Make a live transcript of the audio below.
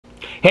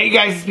Hey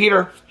guys, it's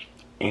Peter,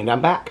 and I'm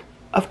back.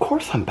 Of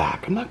course I'm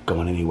back. I'm not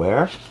going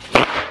anywhere.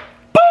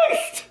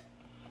 Boost!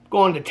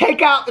 Going to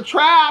take out the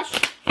trash.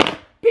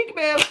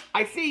 Peekaboo,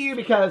 I see you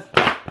because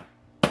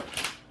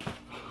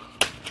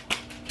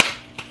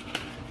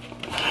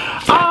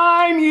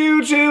I'm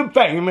YouTube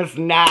famous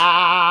now.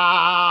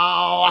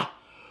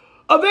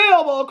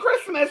 Available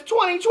Christmas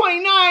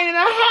 2029 and a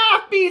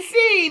half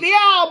BC, the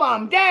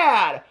album,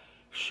 Dad.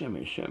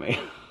 Shimmy, shimmy.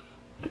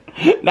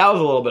 That was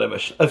a little bit of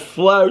a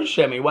slow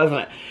shimmy,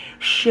 wasn't it?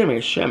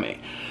 Shimmy,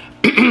 shimmy.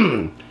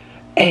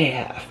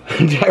 AF.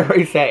 Did I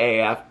already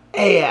say AF?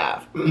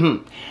 AF.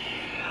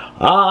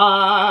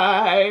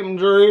 I'm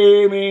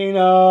dreaming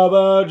of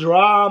a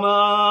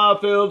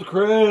drama-filled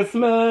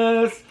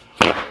Christmas.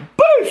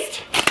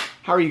 Boost!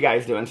 How are you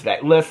guys doing today?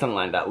 Listen,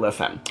 Linda,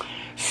 listen.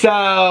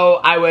 So,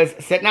 I was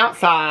sitting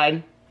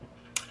outside.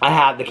 I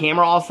had the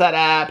camera all set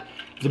up.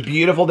 It's a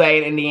beautiful day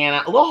in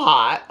Indiana. A little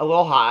hot, a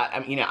little hot.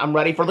 I'm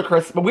ready for the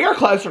Christmas. But we are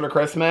closer to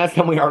Christmas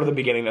than we are to the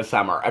beginning of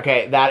summer.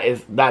 Okay, that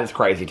is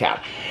crazy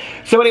town.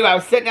 So anyway, I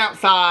was sitting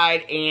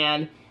outside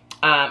and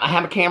I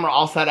have a camera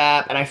all set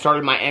up and I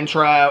started my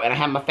intro and I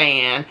have my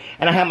fan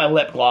and I have my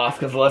lip gloss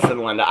because listen,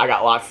 Linda, I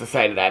got lots to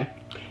say today.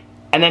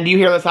 And then do you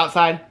hear this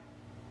outside?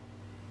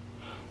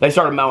 They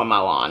started mowing my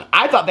lawn.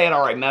 I thought they had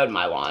already mowed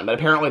my lawn, but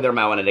apparently they're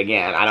mowing it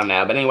again. I don't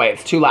know. But anyway,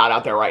 it's too loud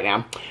out there right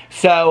now.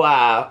 So,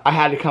 I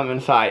had to come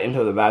inside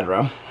into the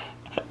bedroom.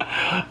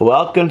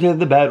 Welcome to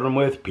the bedroom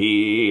with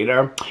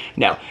Peter.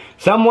 No,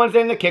 someone's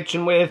in the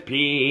kitchen with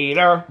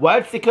Peter.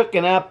 What's he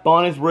cooking up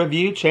on his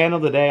review channel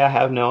today? I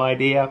have no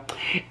idea.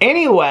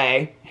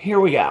 Anyway,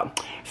 here we go.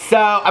 So,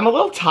 I'm a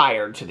little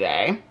tired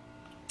today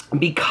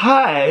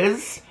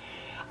because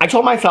I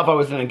told myself I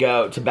was going to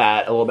go to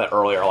bed a little bit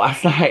earlier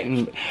last night,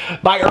 and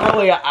by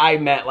early, I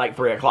meant like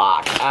 3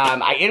 o'clock.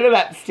 I ended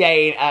up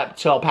staying up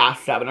till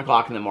past 7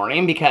 o'clock in the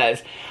morning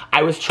because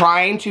I was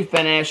trying to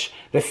finish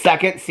the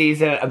second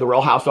season of The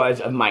Real Housewives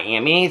of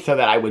Miami so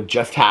that I would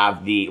just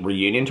have the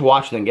reunion to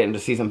watch and then get into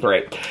season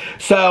 3.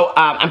 So,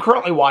 I'm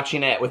currently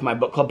watching it with my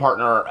book club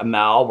partner,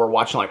 Mel. We're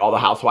watching like all the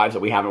housewives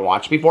that we haven't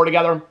watched before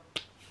together.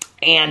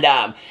 And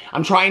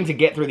I'm trying to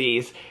get through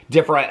these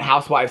different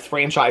Housewives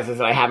franchises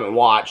that I haven't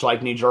watched,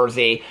 like New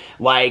Jersey,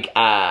 like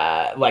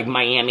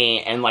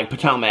Miami, and like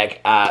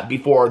Potomac,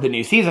 before the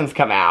new seasons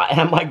come out. And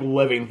I'm like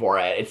living for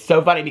it. It's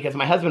so funny because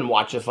my husband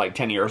watched this like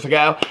 10 years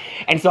ago.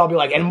 And so I'll be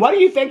like, and what do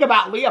you think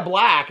about Leah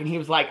Black? And he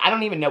was like, I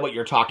don't even know what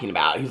you're talking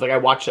about. He's like, I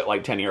watched it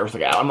like 10 years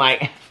ago. I'm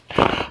like,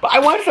 but I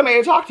wanted somebody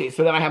to talk to.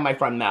 So then I have my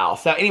friend Mel.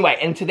 So anyway,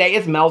 and today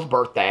is Mel's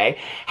birthday.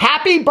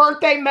 Happy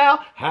birthday,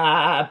 Mel.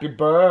 Happy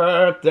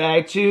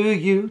birthday to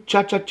you.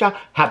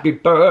 Cha-cha-cha. Happy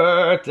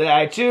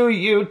birthday to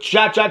you.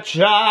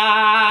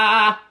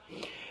 Cha-cha-cha.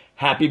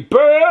 Happy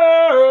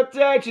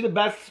birthday to the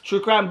best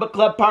true crime book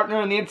club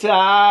partner in the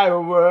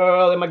entire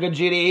world. And my good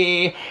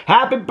Judy.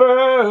 Happy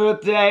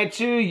birthday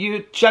to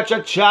you.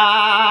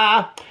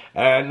 Cha-cha-cha.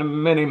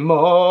 And many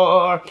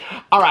more.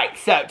 Alright,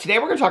 so today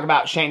we're going to talk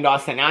about Shane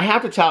Dawson. Now I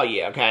have to tell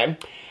you, okay,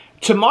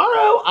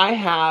 tomorrow I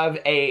have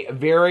a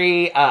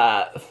very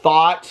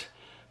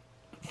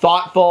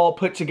thoughtful,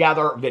 put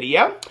together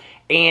video.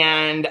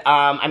 And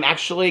I'm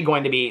actually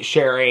going to be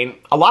sharing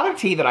a lot of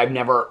tea that I've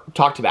never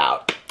talked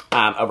about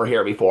over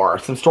here before.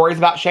 Some stories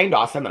about Shane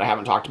Dawson that I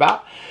haven't talked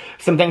about.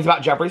 Some things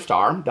about Jeffree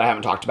Star that I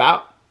haven't talked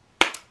about.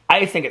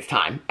 I just think it's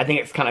time. I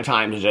think it's kind of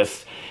time to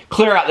just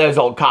clear out those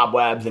old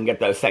cobwebs and get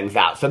those things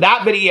out. So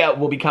that video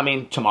will be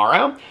coming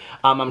tomorrow.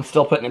 I'm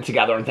still putting it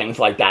together and things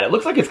like that. It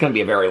looks like it's going to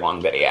be a very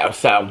long video.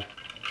 So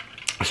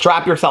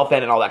strap yourself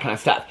in and all that kind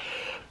of stuff.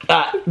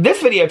 This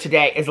video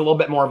today is a little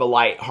bit more of a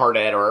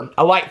light-hearted or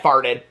a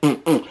light-farted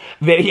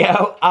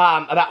video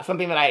about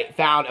something that I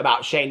found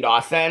about Shane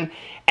Dawson.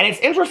 And it's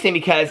interesting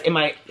because in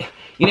my,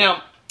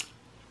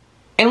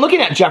 and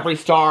looking at Jeffree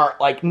Star,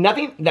 like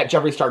nothing that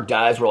Jeffree Star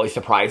does really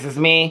surprises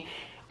me.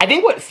 I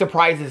think what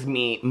surprises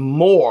me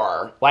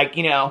more, like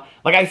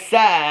I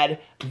said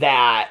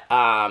that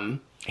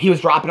he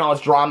was dropping all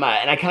his drama,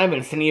 and I kind of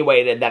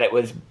insinuated that it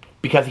was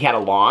because he had a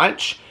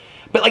launch.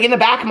 But like in the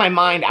back of my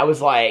mind, I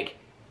was like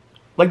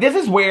this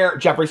is where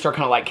Jeffree Star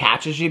kind of like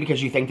catches you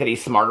because you think that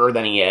he's smarter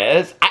than he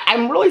is.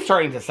 I'm really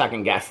starting to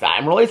second guess that.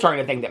 I'm really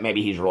starting to think that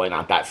maybe he's really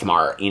not that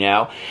smart,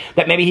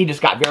 that maybe he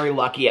just got very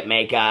lucky at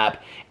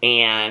makeup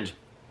and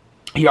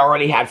he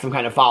already had some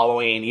kind of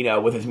following,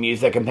 with his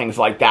music and things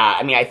like that.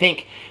 I mean, I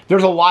think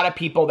there's a lot of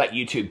people that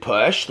YouTube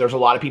push. There's a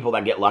lot of people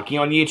that get lucky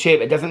on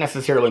YouTube. It doesn't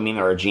necessarily mean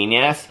they're a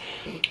genius.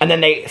 And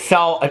then they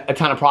sell a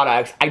ton of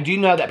products. I do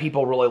know that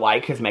people really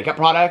like his makeup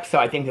products, so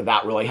I think that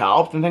that really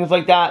helped and things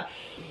like that.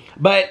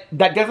 But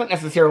that doesn't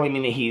necessarily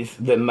mean that he's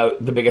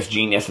the biggest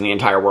genius in the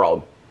entire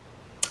world.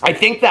 I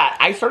think that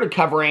I started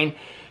covering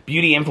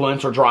beauty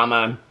influencer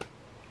drama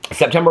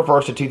September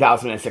 1st of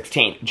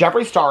 2016.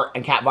 Jeffree Star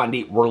and Kat Von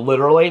D were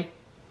literally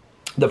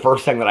the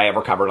first thing that I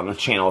ever covered on this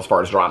channel as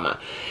far as drama.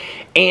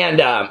 And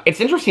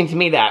it's interesting to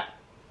me that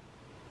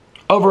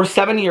over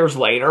 7 years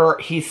later,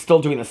 he's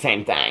still doing the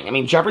same thing. I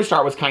mean, Jeffree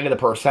Star was kind of the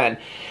person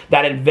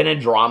that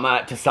invented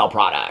drama to sell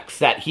products,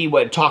 that he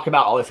would talk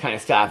about all this kind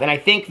of stuff. And I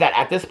think that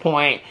at this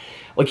point,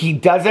 Like, he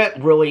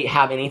doesn't really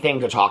have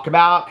anything to talk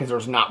about because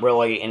there's not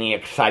really any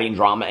exciting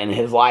drama in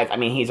his life. I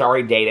mean, he's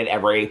already dated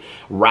every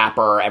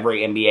rapper,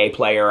 every NBA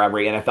player,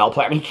 every NFL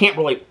player. I mean, he can't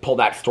really pull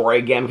that story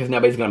again because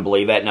nobody's going to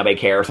believe it. Nobody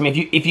cares. I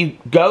mean, if you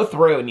go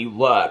through and you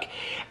look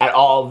at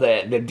all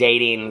the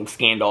dating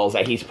scandals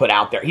that he's put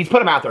out there, he's put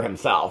them out there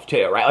himself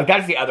too, right? Like,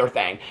 that's the other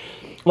thing.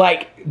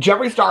 Like,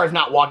 Jeffree Star is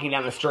not walking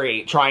down the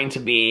street trying to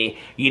be,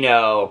 you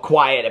know,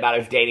 quiet about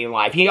his dating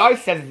life. He always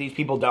says that these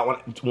people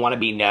don't want to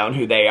be known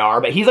who they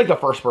are, but he's like the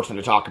first person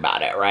to talk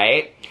about it,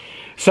 right?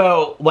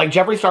 So, like,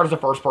 Jeffree Star is the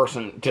first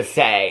person to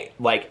say,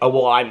 like, oh,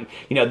 well, I'm,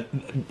 you know,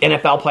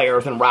 NFL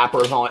players and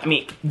rappers on, I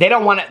mean, they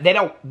don't want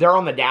to, they're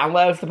on the down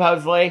low,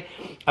 supposedly,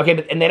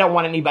 okay, and they don't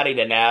want anybody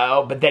to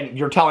know, but then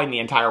you're telling the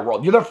entire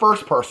world. You're the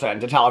first person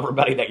to tell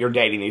everybody that you're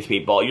dating these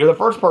people. You're the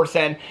first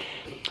person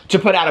to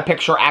put out a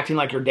picture acting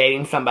like you're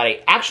dating somebody,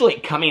 actually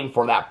coming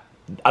for that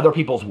other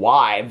people's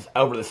wives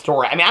over the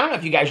story. I mean, I don't know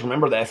if you guys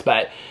remember this,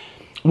 but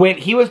when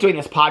he was doing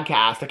this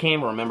podcast, I can't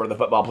even remember the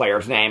football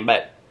player's name,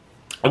 but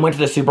I went to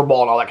the Super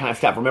Bowl and all that kind of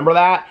stuff. Remember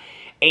that?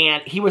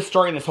 And he was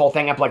stirring this whole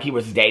thing up like he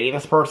was dating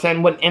this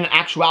person, when in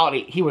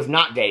actuality, he was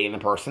not dating the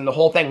person. The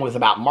whole thing was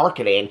about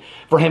marketing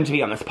for him to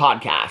be on this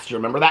podcast. You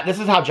remember that? This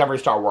is how Jeffree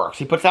Star works.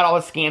 He puts out all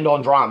this scandal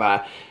and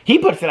drama. He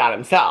puts it out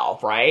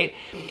himself, right?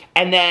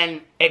 And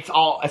then it's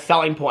all a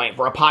selling point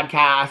for a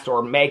podcast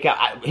or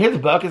makeup. His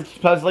book is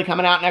supposedly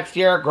coming out next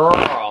year.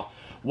 Girl,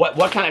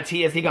 what kind of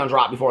tea is he going to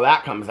drop before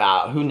that comes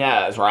out? Who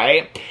knows,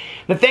 right?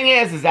 The thing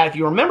is that if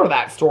you remember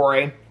that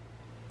story,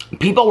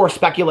 people were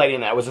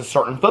speculating that it was a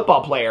certain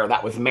football player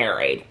that was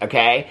married,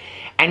 okay?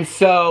 And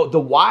so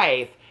the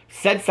wife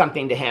said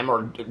something to him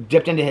or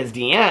dipped into his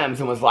DMs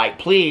and was like,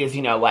 please,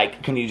 you know,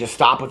 like, can you just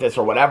stop with this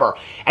or whatever?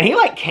 And he,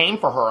 like, came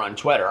for her on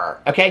Twitter,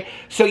 okay?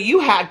 So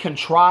you had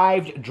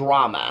contrived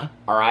drama,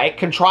 all right?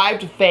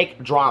 Contrived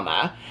fake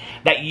drama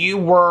that you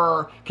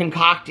were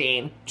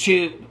concocting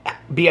to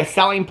be a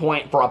selling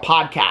point for a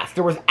podcast.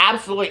 There was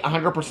absolutely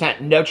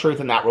 100% no truth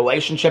in that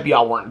relationship.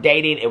 Y'all weren't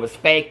dating. It was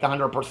fake, the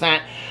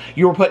 100%.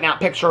 You were putting out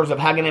pictures of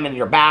hugging him in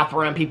your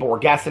bathroom. People were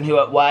guessing who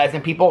it was,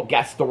 and people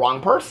guessed the wrong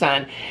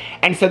person.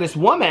 And so this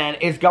woman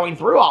is going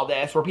through all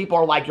this where people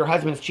are like, your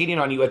husband's cheating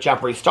on you with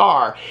Jeffree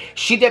Star.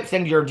 She dips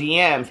into your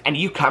DMs, and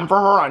you come for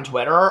her on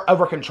Twitter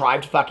over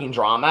contrived fucking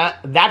drama.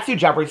 That's who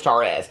Jeffree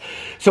Star is.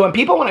 So when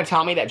people want to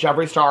tell me that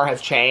Jeffree Star has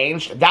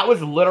changed, that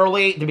was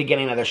literally the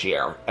beginning of this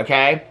year,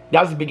 okay? That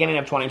was the beginning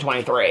of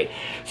 2023.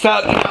 So,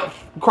 you know,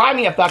 cry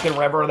me a fucking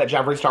river that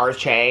Jeffree Star has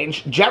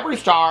changed. Jeffree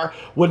Star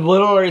would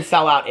literally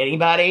sell out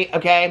anybody,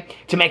 okay,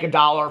 to make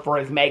 $1 for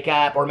his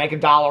makeup or make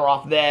 $1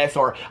 off this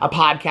or a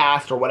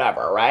podcast or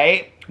whatever,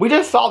 right? We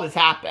just saw this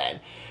happen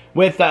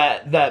with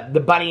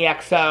the Bunny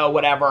XO,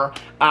 whatever,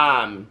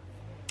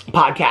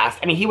 podcast.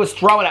 I mean, he was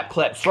throwing up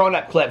clips,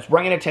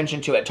 bringing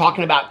attention to it,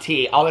 talking about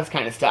tea, all this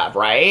kind of stuff,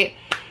 right?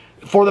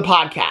 For the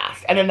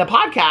podcast. And then the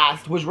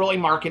podcast was really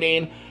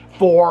marketing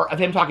of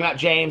him talking about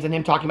James and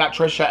him talking about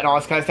Trisha and all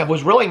this kind of stuff,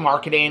 was really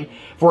marketing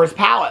for his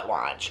palette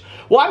launch.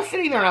 Well, I'm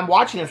sitting there and I'm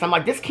watching this. I'm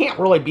like, this can't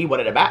really be what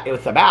it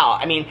was about.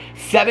 I mean,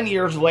 7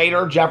 years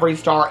later, Jeffree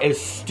Star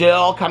is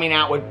still coming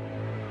out with...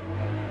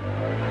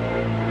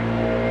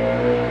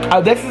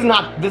 Oh, this is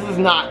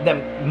not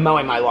them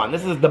mowing my lawn.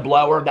 This is the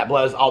blower that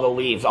blows all the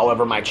leaves all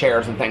over my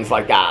chairs and things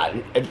like that.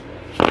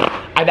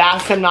 I've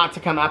asked them not to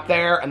come up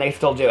there, and they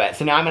still do it.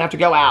 So now I'm going to have to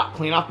go out,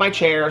 clean off my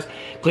chairs,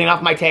 clean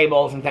off my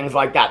tables, and things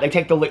like that. They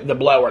take the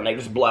blower, and they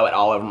just blow it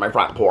all over my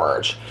front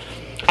porch.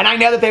 And I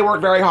know that they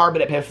work very hard,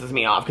 but it pisses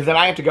me off, because then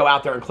I have to go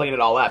out there and clean it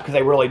all up, because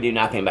they really do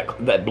nothing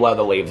but blow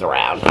the leaves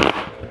around.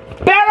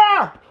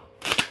 Better!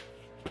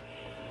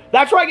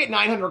 That's where I get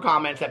 900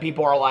 comments that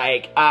people are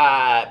like,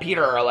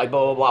 Peter, like,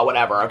 blah, blah, blah,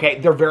 whatever, okay?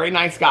 They're very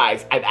nice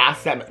guys. I've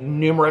asked them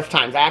numerous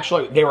times. I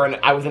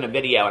was in a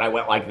video, and I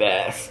went like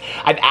this.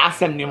 I've asked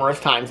them numerous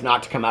times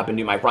not to come up and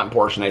do my front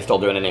porch, and they still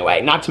do it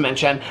anyway. Not to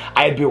mention,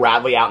 I had Boo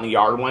Radley out in the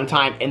yard one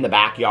time, in the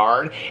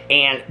backyard,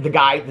 and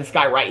this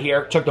guy right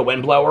here, took the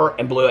windblower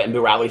and blew it in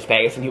Boo Radley's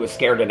face, and he was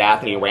scared to death,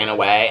 and he ran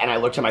away, and I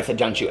looked at him, I said,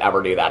 don't you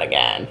ever do that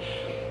again.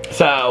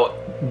 So...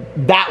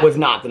 that was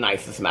not the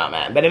nicest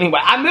moment. But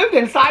anyway, I moved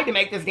inside to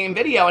make this damn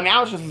video, and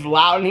now it's just as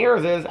loud in here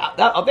as it is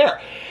out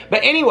there.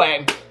 But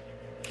anyway,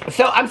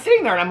 so I'm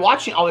sitting there, and I'm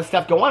watching all this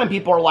stuff go on, and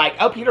people are like,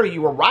 oh, Peter,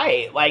 you were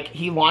right. Like,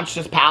 he launched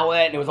his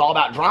palette, and it was all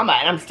about drama.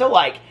 And I'm still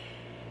like,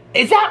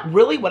 is that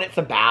really what it's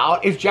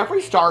about? Is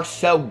Jeffree Star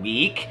so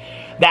weak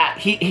that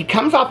he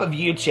comes off of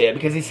YouTube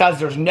because he says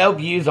there's no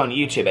views on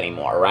YouTube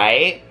anymore,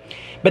 right?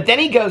 But then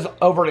he goes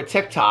over to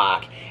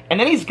TikTok, and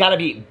then he's got to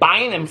be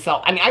buying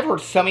himself... I mean, I've heard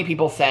so many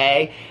people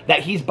say that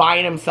he's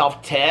buying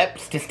himself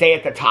tips to stay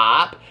at the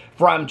top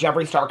from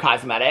Jeffree Star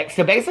Cosmetics.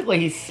 So basically,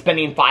 he's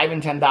spending $5,000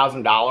 and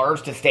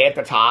 $10,000 to stay at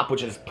the top,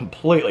 which is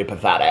completely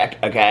pathetic,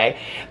 okay?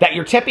 That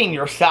you're tipping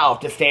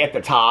yourself to stay at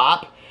the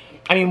top.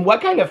 I mean,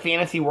 what kind of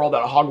fantasy world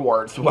at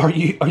Hogwarts are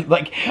you,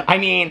 like, I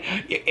mean,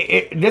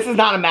 this is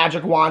not a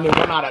magic wand, and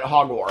we're not at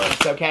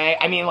Hogwarts, okay?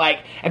 I mean, like,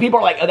 and people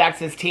are like, oh, that's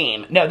his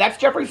team. No,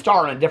 that's Jeffree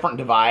Star on a different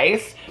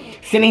device,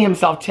 sending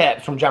himself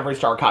tips from Jeffree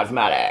Star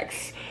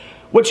Cosmetics.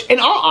 Which, in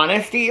all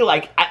honesty,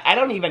 like, I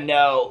don't even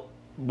know,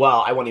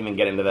 well, I won't even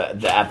get into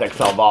the ethics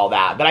of all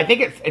that, but I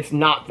think it's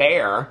not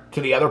fair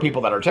to the other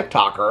people that are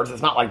TikTokers.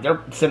 It's not like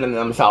they're sending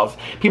themselves,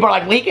 people are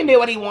like, well, he can do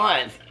what he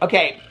wants.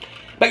 Okay,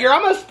 but you're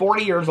almost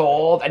 40 years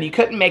old, and you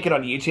couldn't make it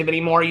on YouTube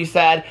anymore, you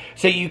said,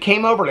 so you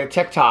came over to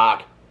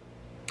TikTok,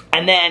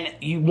 and then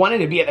you wanted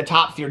to be at the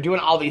top, so you're doing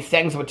all these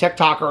things with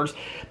TikTokers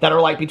that are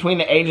like between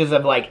the ages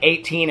of like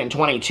 18 and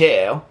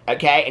 22,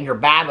 okay? And you're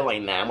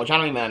battling them, which I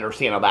don't even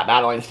understand all that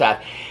battling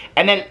stuff.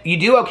 And then you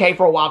do okay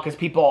for a while because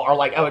people are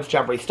like, oh, it's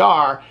Jeffree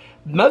Star.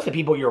 Most of the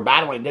people you were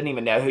battling didn't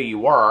even know who you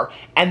were.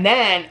 And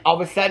then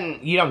all of a sudden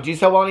you don't do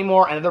so well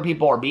anymore and other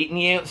people are beating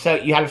you, so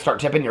you had to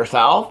start tipping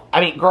yourself. I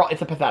mean, girl,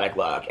 it's a pathetic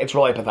look. It's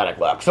really a pathetic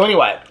look. So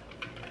anyway,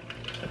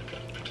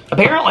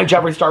 apparently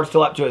Jeffree Star's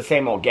still up to his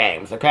same old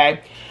games,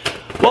 okay?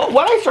 Well,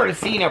 what I started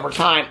seeing over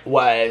time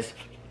was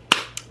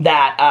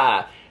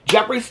that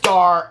Jeffree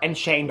Star and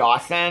Shane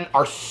Dawson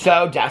are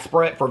so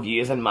desperate for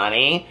views and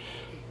money.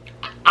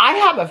 I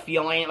have a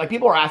feeling, like,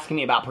 people are asking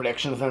me about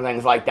predictions and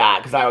things like that,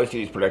 because I always do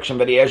these prediction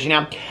videos, you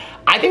know.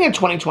 I think in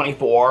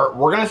 2024,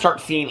 we're going to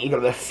start seeing either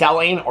the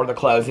selling or the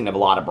closing of a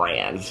lot of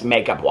brands,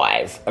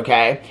 makeup-wise,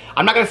 okay?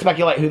 I'm not going to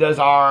speculate who those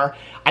are.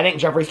 I think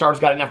Jeffree Star's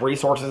got enough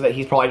resources that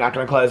he's probably not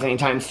going to close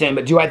anytime soon,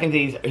 but do I think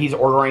that he's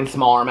ordering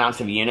smaller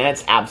amounts of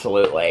units?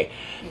 Absolutely.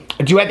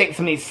 Do I think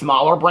some of these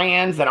smaller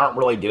brands that aren't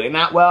really doing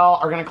that well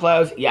are going to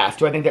close? Yes.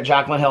 Do I think that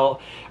Jaclyn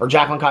Hill or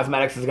Jaclyn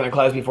Cosmetics is going to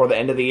close before the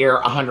end of the year?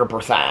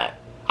 100%.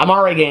 I'm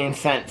already getting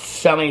sent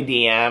so many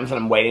DMs, and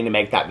I'm waiting to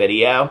make that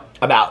video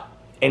about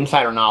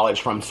insider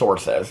knowledge from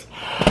sources.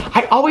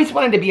 I always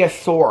wanted to be a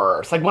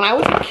source. Like, when I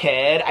was a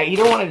kid, I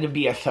either wanted to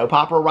be a soap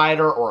opera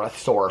writer or a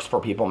source for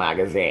People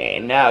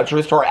magazine. No,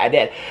 true story, I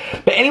did.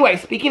 But anyway,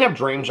 speaking of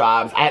dream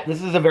jobs,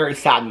 this is a very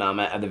sad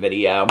moment of the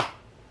video.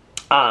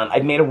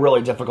 I've made a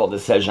really difficult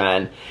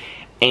decision.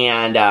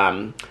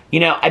 And, you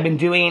know, I've been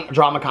doing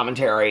drama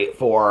commentary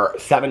for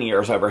 7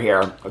 years over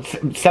here.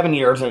 7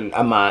 years and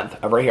a month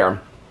over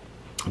here.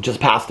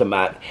 Just past a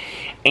month.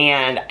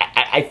 And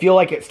I feel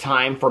like it's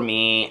time for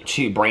me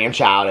to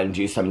branch out and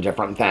do some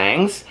different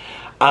things.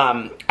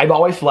 I've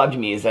always loved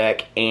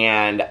music,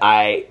 and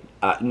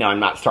no, I'm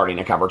not starting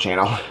a cover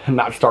channel. I'm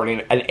not starting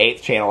an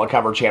 8th channel, a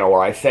cover channel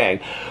where I sing,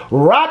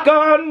 rock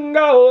on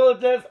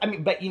gold. I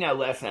mean, but, you know,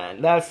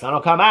 listen, the sun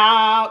will come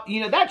out.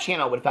 You know, that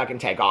channel would fucking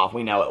take off.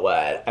 We know it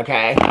would,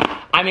 okay?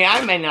 I mean,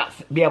 I may not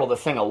be able to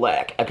sing a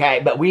lick,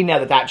 okay? But we know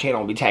that that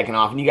channel will be taking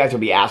off, and you guys will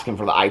be asking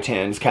for the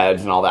iTunes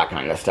codes and all that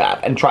kind of stuff.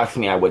 And trust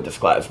me, I would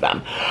disclose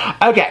them.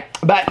 Okay,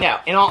 but no,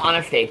 in all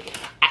honesty,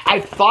 I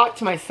thought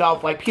to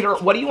myself, like, Peter,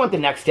 what do you want the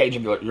next stage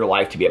of your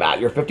life to be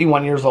about? You're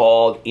 51 years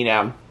old, you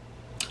know.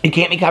 You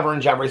can't be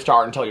covering Jeffree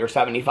Star until you're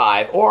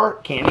 75, or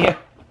can you?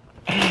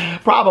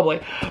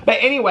 Probably. But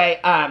anyway,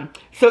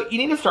 so you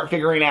need to start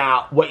figuring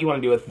out what you want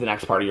to do with the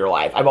next part of your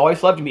life. I've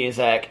always loved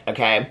music,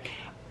 okay?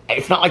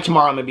 It's not like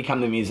tomorrow I'm going to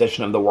become the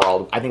musician of the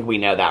world. I think we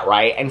know that,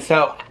 right? And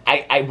so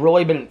I've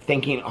really been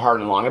thinking hard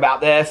and long about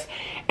this,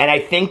 and I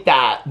think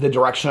that the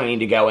direction I need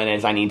to go in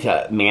is I need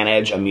to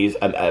manage a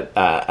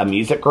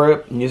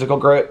musical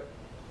group.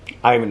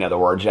 I don't even know the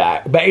word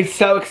yet. But it's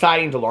so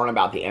exciting to learn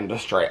about the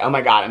industry. Oh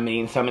my God, I'm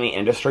meeting so many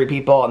industry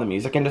people in the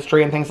music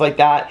industry and things like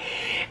that.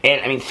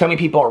 And I mean, so many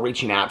people are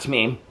reaching out to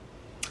me.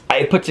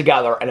 I put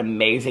together an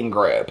amazing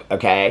group,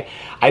 okay?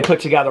 I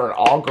put together an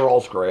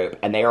all-girls group,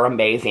 and they are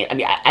amazing. I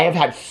mean, I have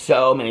had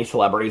so many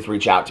celebrities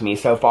reach out to me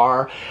so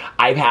far.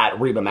 I've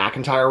had Reba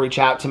McEntire reach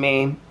out to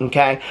me,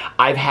 okay?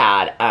 I've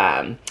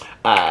had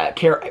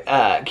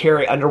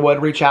Carrie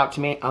Underwood reach out to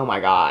me. Oh my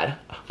God.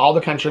 All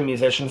the country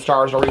musician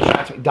stars are reaching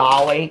out to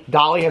me.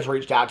 Dolly has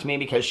reached out to me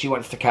because she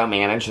wants to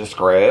co-manage this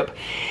group.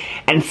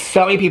 And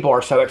so many people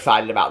are so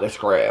excited about this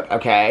group,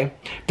 okay?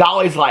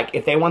 Dolly's like,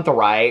 if they want the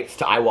rights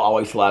to I Will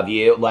Always Love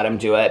You, let them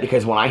do it.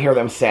 Because when I hear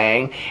them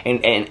sing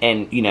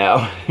and you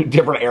know,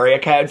 different area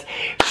codes,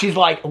 she's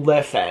like,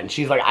 listen.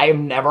 She's like, I have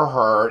never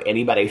heard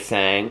anybody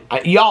sing.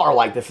 Y'all are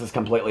like, this is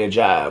completely a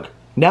joke.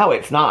 No,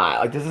 it's not.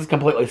 Like, this is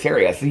completely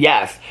serious.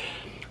 Yes,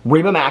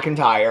 Reba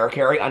McEntire,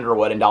 Carrie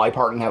Underwood, and Dolly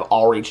Parton have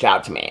all reached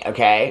out to me,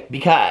 okay?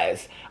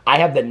 Because I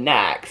have the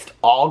next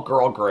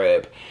all-girl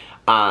group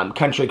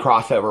country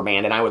crossover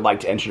band, and I would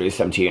like to introduce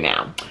them to you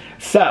now.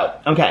 So,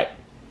 okay,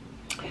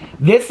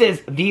 this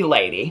is the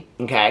lady,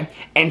 okay,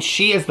 and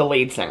she is the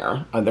lead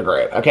singer of the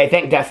group, okay?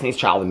 Think Destiny's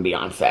Child and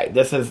Beyonce.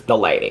 This is the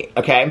lady,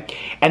 okay?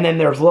 And then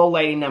there's little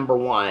lady number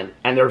 1,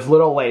 and there's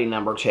little lady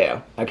number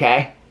 2,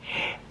 okay?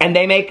 And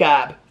they make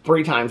up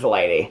 3 times a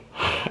lady.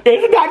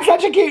 Isn't that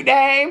such a cute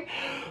name?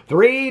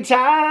 3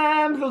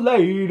 times a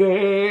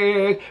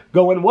lady,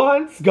 going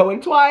once, going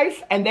twice,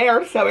 and they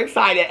are so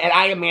excited, and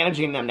I am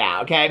managing them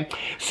now, okay?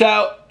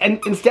 So, and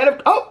instead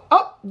of,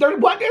 oh, They're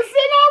wanting to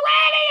sing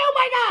already. Oh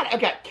my God.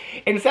 Okay.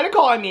 Instead of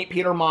calling me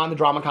Peter Monn, the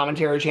drama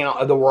commentary channel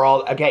of the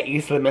world, okay,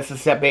 east of the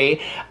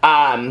Mississippi,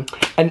 and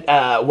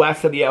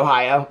west of the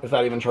Ohio. Is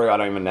that even true? I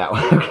don't even know.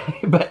 Okay.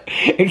 But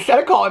instead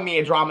of calling me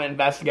a drama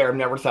investigator, I've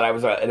never said I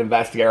was an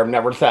investigator. I've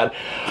never said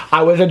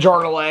I was a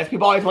journalist.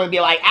 People always want to be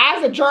like,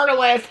 as a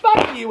journalist,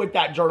 fuck you with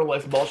that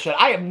journalist bullshit.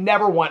 I have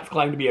never once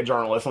claimed to be a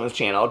journalist on this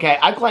channel, okay?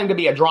 I claim to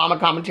be a drama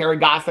commentary,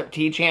 gossip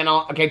tea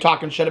channel, okay,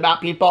 talking shit about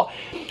people,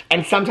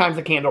 and sometimes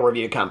a candle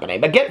review company.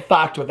 But get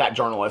fucked with that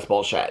journalist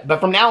bullshit.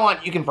 But from now on,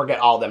 you can forget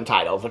all them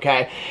titles,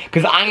 okay?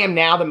 Because I am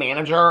now the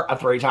manager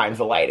of 3 Times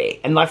a Lady.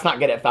 And let's not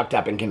get it fucked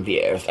up and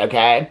confused,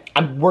 okay?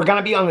 We're going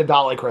to be on the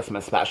Dolly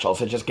Christmas special,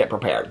 so just get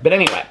prepared. But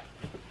anyway.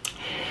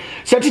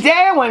 So today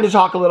I wanted to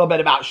talk a little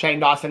bit about Shane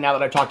Dawson now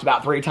that I've talked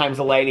about 3 Times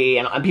a Lady.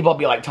 And people will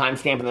be like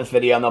timestamping this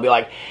video and they'll be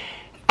like,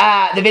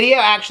 the video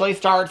actually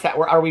starts at,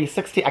 are we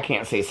 16? I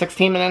can't see.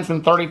 16 minutes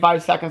and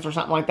 35 seconds or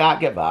something like that?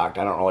 Get fucked.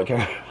 I don't really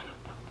care.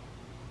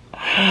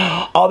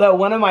 Although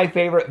one of my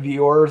favorite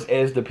viewers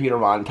is the Peter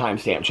Monn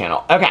timestamp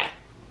channel. Okay.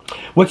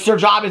 Which their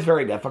job is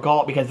very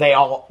difficult because they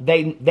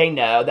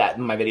know that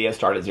my videos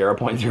start at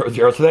 0.00,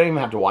 so they don't even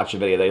have to watch the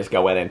video, they just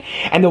go in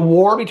and the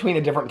war between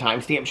the different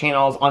timestamp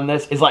channels on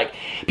this is like,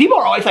 people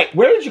are always like,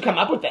 where did you come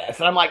up with this?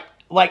 And I'm like,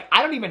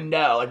 I don't even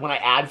know, like, when I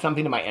add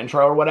something to my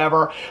intro or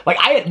whatever, like,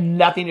 I had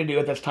nothing to do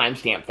with this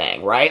timestamp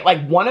thing, right?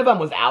 Like, one of them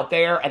was out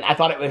there, and I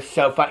thought it was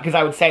so fun, because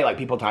I would say, like,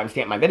 people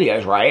timestamp my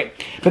videos, right?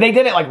 But they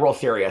did it, like, real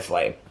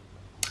seriously.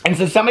 And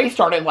so somebody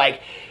started,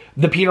 like,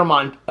 the Peter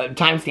Monn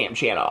timestamp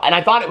channel. And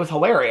I thought it was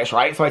hilarious,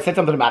 right? So I said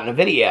something about it in a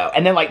video.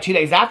 And then like 2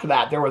 days after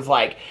that, there was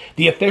like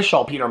the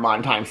official Peter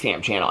Monn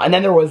timestamp channel. And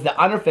then there was the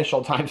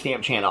unofficial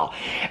timestamp channel.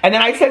 And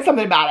then I said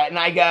something about it and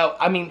I go,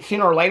 I mean,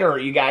 sooner or later,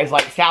 you guys,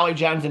 like Sally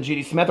Jones and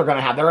Judy Smith are going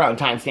to have their own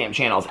timestamp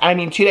channels. And I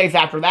mean, 2 days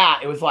after that,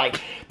 it was like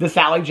the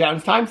Sally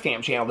Jones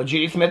timestamp channel, the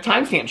Judy Smith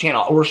timestamp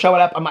channel. We're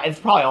showing up, it's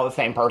probably all the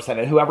same person.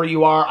 And whoever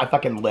you are, I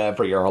fucking live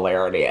for your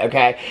hilarity,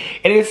 okay?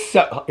 It is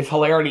so, is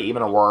hilarity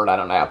even a word? I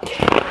don't know.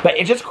 But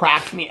it just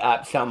cracks me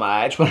up so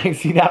much when I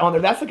see that on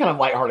there. That's the kind of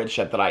lighthearted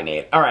shit that I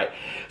need. All right,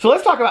 so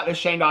let's talk about this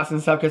Shane Dawson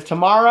stuff, because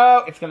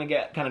tomorrow it's going to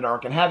get kind of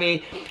dark and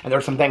heavy, and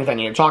there's some things I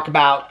need to talk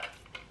about.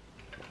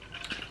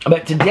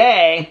 But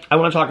today, I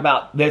want to talk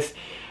about this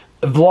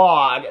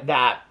vlog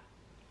that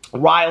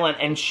Rylan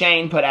and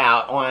Shane put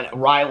out on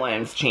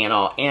Rylan's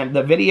channel, and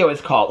the video is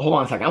called, hold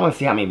on a second, I want to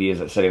see how many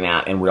views it's sitting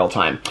at in real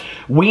time.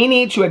 We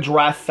need to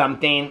address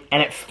something,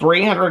 and it's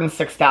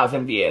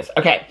 306,000 views.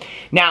 Okay,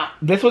 now,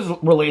 this was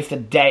released a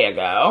day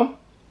ago.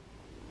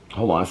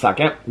 Hold on a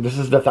second. This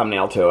is the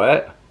thumbnail to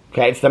it.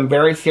 Okay, it's them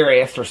very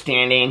serious. They're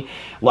standing,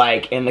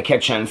 like, in the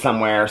kitchen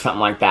somewhere, something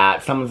like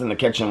that. Someone's in the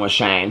kitchen with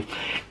Shane.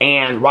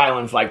 And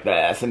Rylan's like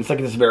this. And it's like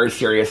this very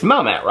serious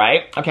moment,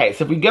 right? Okay,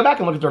 so if we go back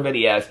and look at their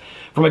videos,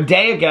 from a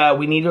day ago,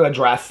 we need to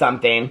address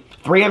something.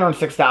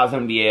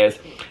 306,000 views.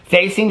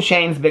 Facing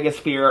Shane's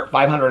biggest fear,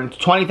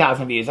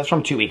 520,000 views. That's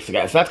from 2 weeks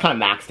ago. So that's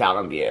kind of maxed out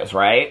on views,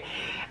 right?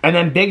 And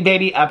then Big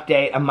Baby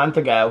Update a month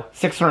ago,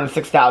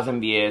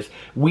 606,000 views.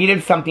 We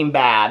Did Something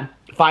Bad,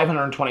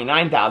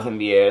 529,000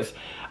 views.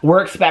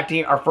 We're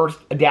expecting our first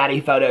daddy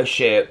photo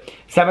shoot,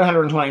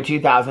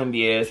 722,000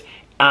 views.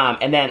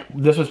 And then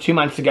this was 2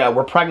 months ago.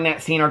 We're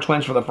pregnant, seeing our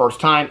twins for the first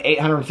time,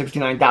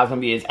 869,000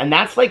 views. And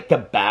that's like the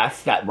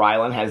best that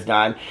Rylan has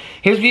done.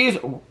 His views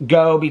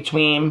go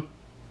between,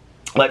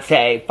 let's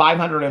say,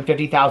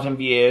 550,000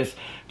 views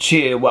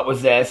to, what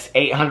was this,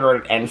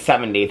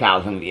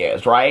 870,000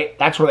 views, right?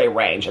 That's where they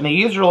range. And they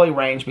usually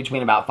range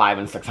between about 500,000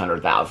 and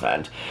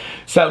 600,000.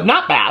 So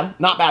not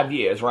bad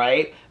views,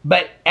 right?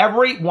 But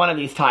every one of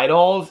these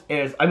titles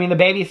is, I mean, the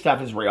baby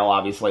stuff is real,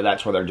 obviously,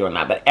 that's where they're doing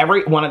that. But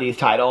every one of these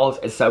titles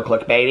is so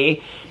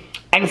clickbaity.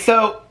 And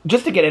so,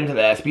 just to get into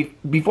this,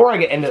 before I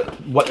get into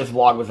what this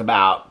vlog was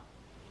about,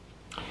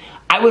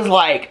 I was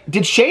like,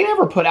 did Shane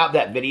ever put out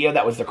that video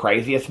that was the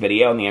craziest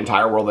video in the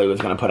entire world that he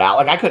was going to put out?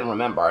 Like, I couldn't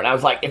remember. And I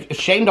was like, if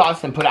Shane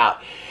Dawson put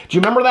out, do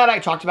you remember that I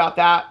talked about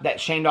that? That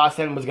Shane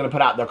Dawson was going to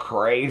put out the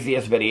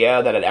craziest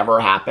video that had ever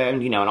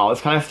happened, you know, and all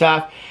this kind of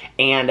stuff.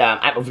 And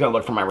I was going to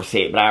look for my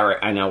receipt, but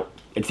I know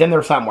it's in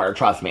there somewhere,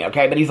 trust me,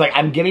 okay? But he's like,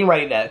 I'm getting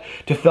ready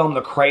to film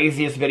the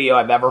craziest video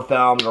I've ever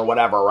filmed or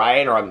whatever,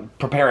 right? Or I'm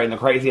preparing the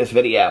craziest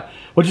video,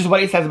 which is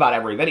what he says about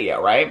every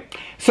video, right?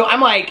 So I'm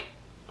like,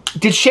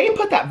 did Shane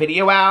put that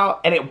video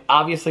out and it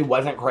obviously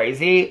wasn't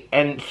crazy?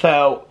 And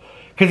so,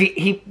 because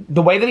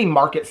the way that he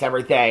markets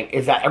everything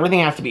is that everything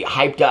has to be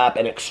hyped up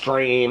and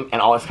extreme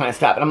and all this kind of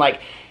stuff. And I'm like,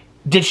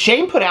 did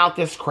Shane put out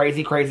this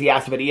crazy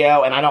ass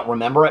video and I don't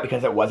remember it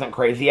because it wasn't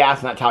crazy ass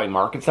and that's how he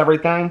markets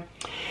everything?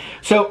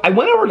 So I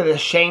went over to the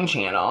Shane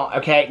channel,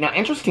 okay? Now,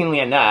 interestingly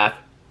enough,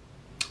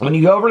 when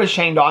you go over to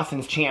Shane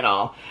Dawson's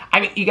channel,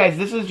 I mean, you guys,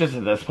 this is just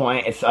at this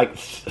point, it's like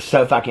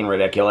so fucking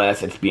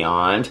ridiculous. It's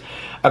beyond.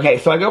 Okay,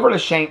 so I go over to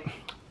Shane's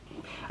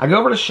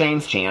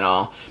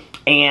channel,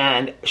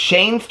 and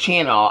Shane's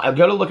channel, I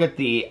go to look at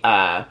the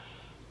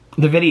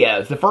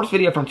videos. The first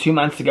video from 2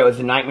 months ago is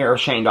The Nightmare of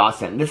Shane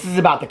Dawson. This is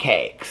about the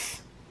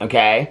cakes,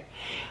 okay?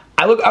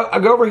 I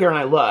go over here and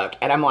I look,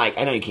 and I'm like,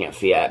 I know you can't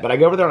see it, but I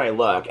go over there and I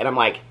look, and I'm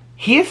like,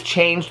 he has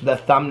changed the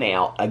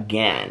thumbnail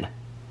again.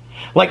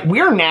 Like,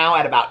 we're now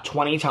at about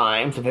 20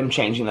 times of him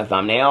changing the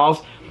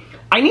thumbnails.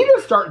 I need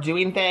to start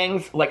doing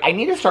things, like, I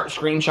need to start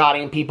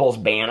screenshotting people's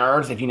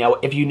banners, if you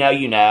know,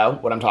 you know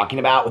what I'm talking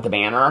about with the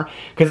banner,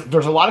 because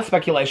there's a lot of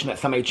speculation that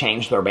somebody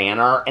changed their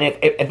banner, and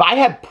if I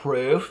had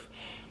proof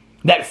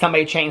that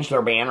somebody changed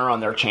their banner on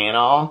their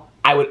channel,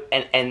 I would,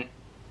 and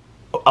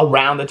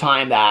around the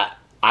time that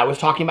I was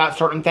talking about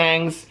certain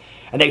things,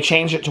 and they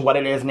changed it to what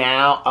it is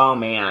now, oh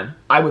man,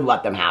 I would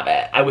let them have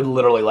it. I would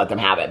literally let them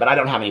have it, but I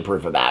don't have any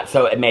proof of that,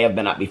 so it may have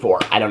been up before,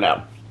 I don't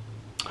know.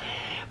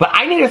 But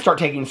I need to start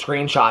taking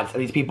screenshots of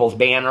these people's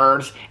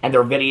banners and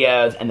their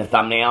videos and the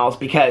thumbnails,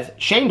 because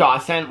Shane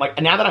Dawson, like,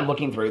 now that I'm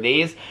looking through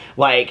these,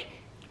 like,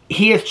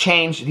 he has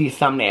changed these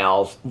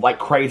thumbnails like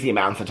crazy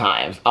amounts of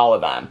times, all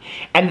of them.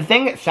 And the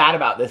thing that's sad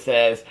about this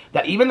is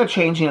that even the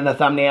changing of the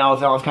thumbnails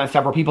and all this kind of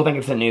stuff where people think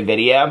it's a new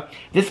video,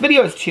 this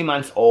video is 2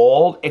 months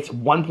old. It's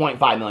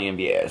 1.5 million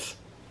views.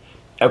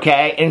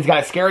 Okay, and it's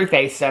got a scary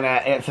face in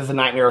it, and it says A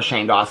Nightmare of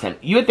Shane Dawson.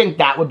 You would think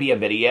that would be a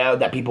video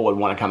that people would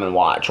want to come and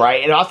watch,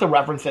 right? It also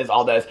references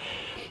all those,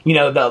 you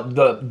know,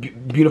 the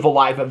beautiful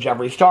life of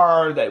Jeffree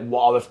Star,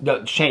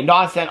 the Shane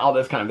Dawson, all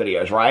those kind of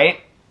videos, right?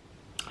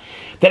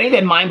 Then he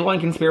did Mind-Blowing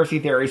Conspiracy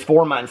Theories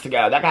 4 months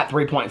ago. That got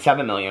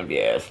 3.7 million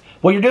views.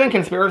 Well, you're doing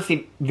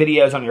conspiracy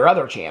videos on your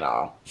other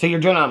channel. So you're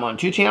doing them on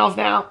 2 channels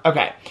now?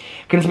 Okay.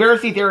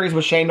 Conspiracy Theories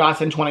with Shane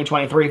Dawson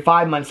 2023,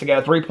 5 months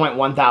ago,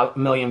 3.1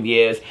 million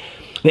views.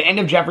 The End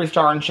of Jeffree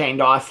Star and Shane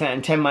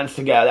Dawson, 10 months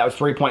ago, that was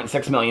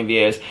 3.6 million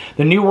views.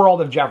 The New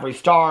World of Jeffree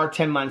Star,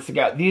 10 months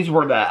ago. These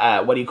were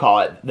the, what do you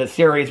call it? The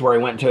series where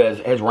he went to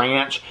his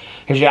ranch,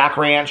 his yak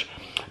ranch.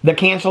 The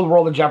Canceled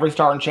World of Jeffree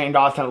Star and Shane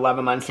Dawson,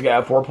 11 months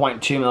ago,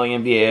 4.2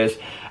 million views.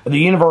 The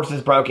Universe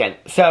is Broken.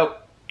 So,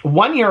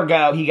 1 year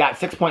ago, he got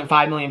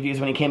 6.5 million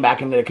views when he came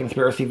back into the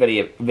conspiracy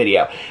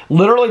video.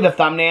 Literally, the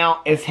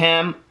thumbnail is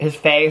him, his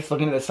face,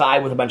 looking to the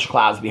side with a bunch of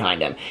clouds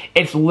behind him.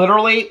 It's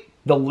literally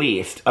the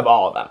least of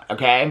all of them,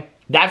 okay?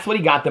 That's what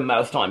he got the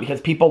most on, because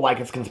people like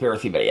his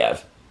conspiracy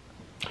videos.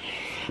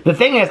 The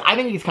thing is, I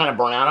think he's kind of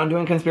burnt out on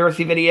doing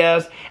conspiracy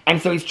videos,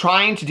 and so he's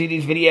trying to do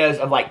these videos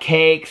of, like,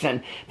 cakes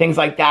and things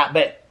like that,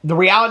 but the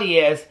reality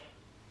is,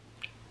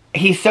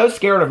 he's so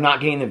scared of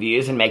not getting the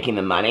views and making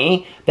the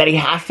money that he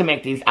has to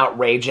make these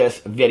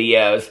outrageous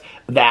videos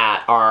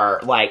that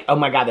are like, oh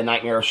my god, the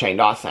nightmare of Shane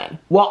Dawson.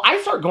 Well,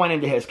 I start going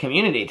into his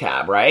community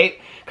tab, right?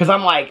 Because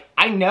I'm like,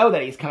 I know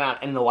that he's come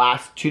out in the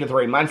last 2 to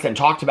 3 months and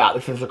talked about,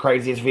 this is the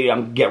craziest video,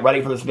 I'm get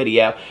ready for this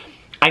video.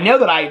 I know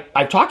that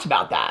I've talked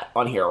about that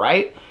on here,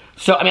 right?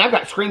 So, I mean, I've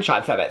got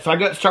screenshots of it. So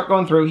I start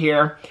going through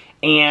here,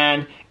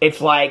 and it's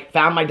like,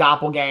 found my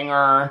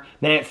doppelganger,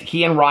 then it's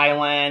he and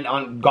Ryland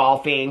on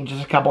golfing,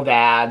 just a couple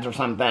dads or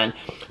something,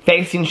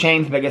 facing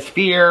Shane's biggest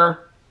fear.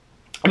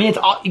 I mean, it's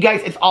all, you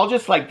guys, it's all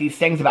just like these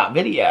things about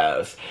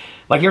videos.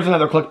 Like, here's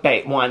another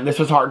clickbait one. This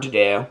was hard to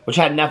do, which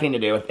had nothing to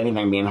do with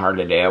anything being hard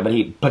to do, but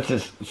he puts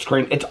his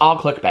screen, it's all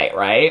clickbait,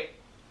 right?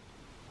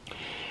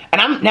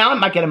 And now I'm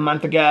like at a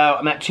month ago,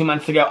 I'm at 2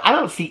 months ago, I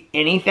don't see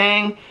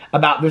anything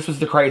about this was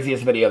the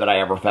craziest video that I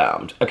ever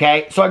filmed,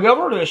 okay? So I go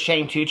over to his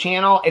Shane 2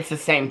 channel, it's the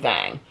same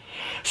thing.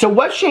 So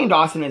what Shane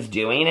Dawson is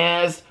doing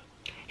is,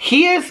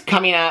 he is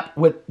coming up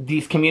with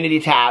these community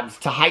tabs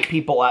to hype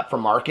people up for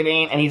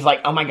marketing, and he's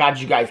like, oh my god,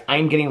 you guys,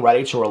 I'm getting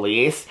ready to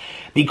release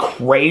the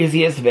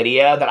craziest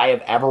video that I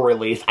have ever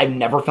released. I've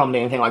never filmed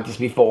anything like this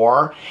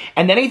before.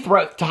 And then he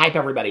throws, to hype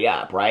everybody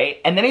up, right?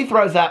 And then he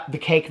throws up the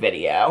cake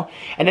video,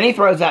 and then he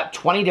throws up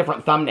 20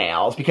 different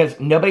thumbnails, because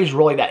nobody's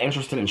really that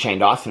interested in Shane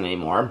Dawson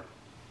anymore.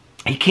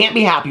 He can't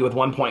be happy with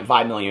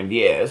 1.5 million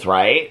views,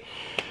 right?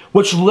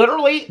 Which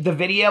literally, the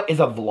video is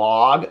a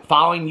vlog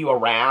following you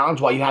around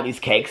while you have these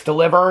cakes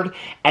delivered.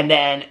 And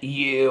then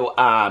you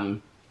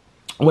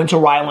went to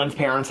Ryland's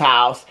parents'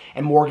 house,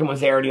 and Morgan was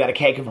there, and you had a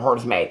cake of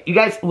hers made. You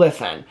guys,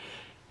 listen.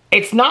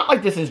 It's not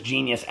like this is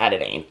genius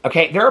editing,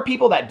 okay? There are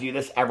people that do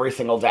this every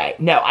single day.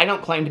 No, I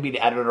don't claim to be the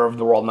editor of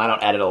the world, and I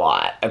don't edit a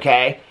lot,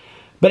 okay?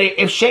 But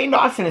if Shane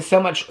Dawson is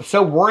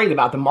so worried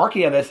about the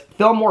marketing of this,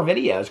 film more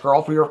videos,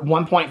 girl, for your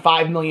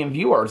 1.5 million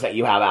viewers that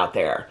you have out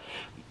there.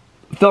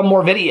 Film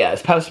more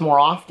videos, post more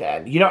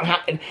often. You don't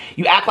have,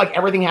 you act like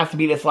everything has to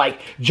be this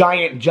like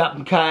giant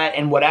jump cut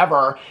and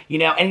whatever, you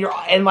know, and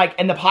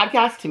the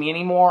podcast to me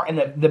anymore, and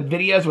the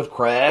videos with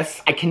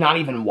Chris, I cannot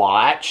even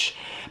watch,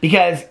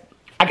 because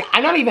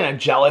I'm not even a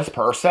jealous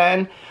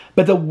person,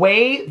 but the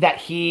way that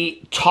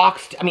he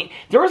talks, I mean,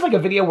 there was like a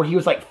video where he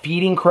was like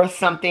feeding Chris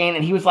something,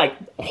 and he was like,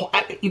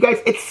 you guys,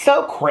 it's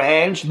so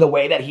cringe the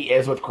way that he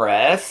is with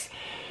Chris.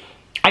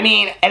 I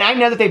mean, and I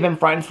know that they've been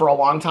friends for a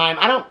long time.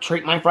 I don't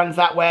treat my friends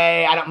that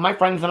way. My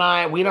friends and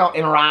I, we don't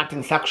interact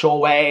in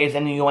sexual ways,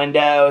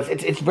 innuendos.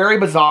 It's very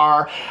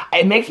bizarre.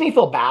 It makes me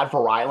feel bad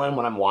for Ryland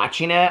when I'm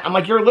watching it. I'm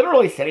like, you're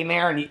literally sitting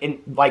there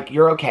and like,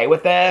 you're okay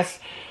with this?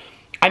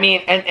 I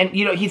mean, and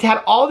you know, he's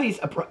had all these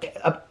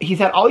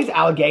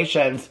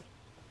allegations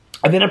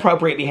of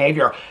inappropriate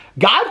behavior.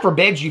 God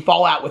forbid you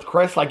fall out with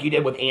Chris like you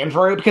did with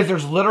Andrew, because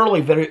there's literally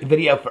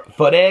video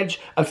footage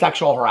of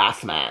sexual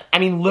harassment. I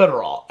mean,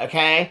 literal,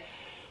 okay?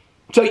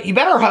 So you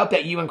better hope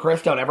that you and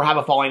Chris don't ever have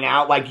a falling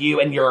out like you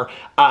and your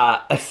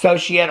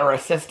associate or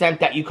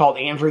assistant that you called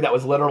Andrew that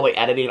was literally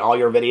editing all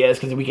your videos,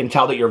 because we can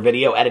tell that your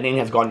video editing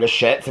has gone to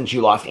shit since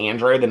you lost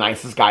Andrew, the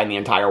nicest guy in the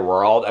entire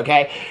world,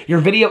 okay? Your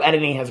video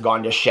editing has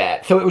gone to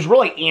shit. So it was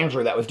really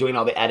Andrew that was doing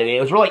all the editing.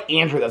 It was really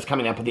Andrew that was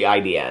coming up with the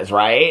ideas,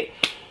 right?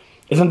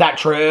 Isn't that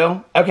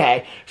true?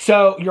 Okay,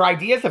 so your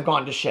ideas have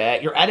gone to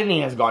shit. Your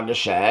editing has gone to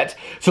shit.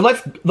 So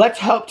let's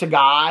hope to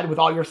God with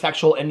all your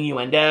sexual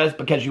innuendos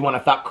because you want to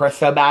fuck Chris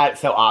so bad,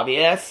 it's so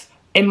obvious.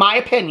 In my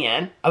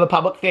opinion, of a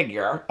public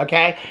figure,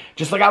 okay?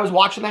 Just like I was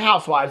watching The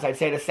Housewives, I'd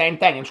say the same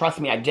thing. And trust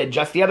me, I did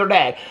just the other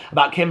day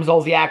about Kim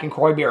Zolciak and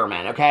Corey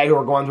Bierman, okay? Who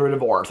are going through a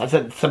divorce. I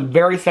said some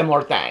very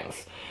similar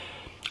things.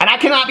 And I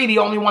cannot be the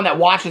only one that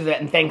watches it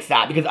and thinks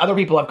that, because other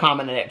people have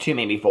commented it to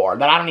me before,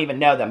 that I don't even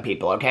know them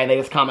people, okay? They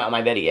just comment on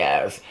my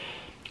videos.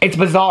 It's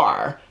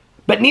bizarre.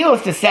 But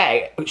needless to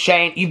say,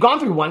 Shane, you've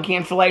gone through one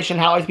cancellation,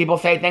 how these people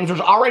say things.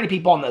 There's already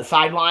people on the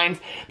sidelines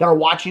that are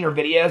watching your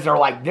videos that are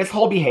like, this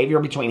whole behavior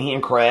between he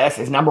and Chris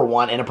is, number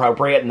one,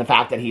 inappropriate in the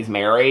fact that he's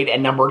married,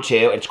 and number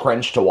two, it's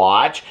cringe to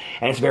watch,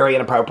 and it's very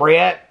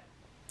inappropriate.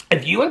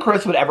 If you and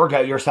Chris would ever go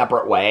your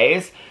separate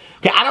ways...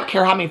 Okay, I don't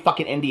care how many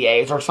fucking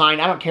NDAs are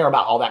signed. I don't care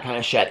about all that kind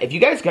of shit. If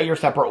you guys go your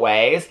separate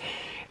ways,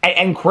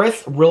 and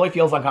Chris really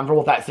feels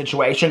uncomfortable with that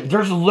situation,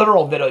 there's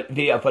literal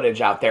video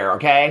footage out there,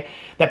 okay?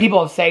 That people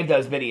have saved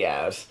those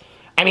videos.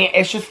 I mean,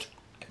 it's just...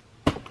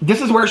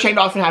 This is where Shane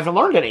Dawson hasn't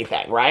learned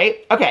anything, right?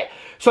 Okay,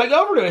 so I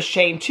go over to his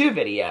Shane 2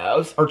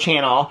 videos, or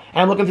channel,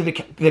 and I'm looking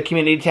through the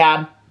community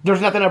tab.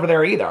 There's nothing over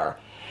there either.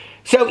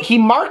 So he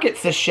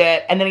markets this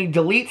shit, and then he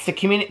deletes the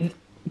community...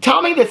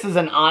 Tell me this is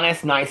an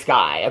honest, nice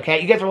guy,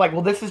 okay? You guys are like,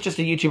 well, this is just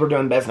a YouTuber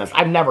doing business.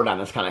 I've never done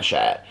this kind of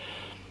shit.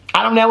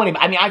 I don't know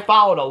anybody. I mean, I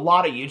followed a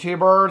lot of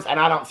YouTubers, and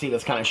I don't see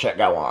this kind of shit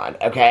go on,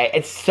 okay?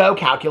 It's so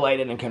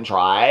calculated and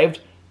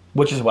contrived,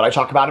 which is what I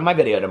talk about in my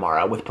video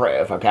tomorrow with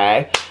proof,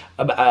 okay?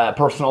 A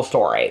personal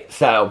story.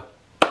 So,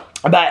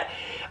 but,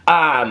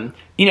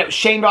 you know,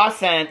 Shane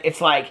Dawson, it's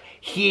like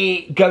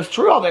he goes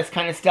through all this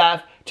kind of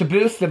stuff to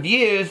boost the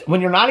views when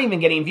you're not even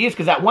getting views,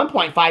 because at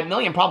 1.5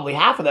 million, probably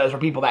half of those are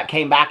people that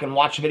came back and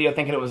watched the video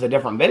thinking it was a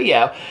different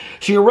video.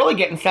 So you're really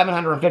getting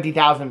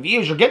 750,000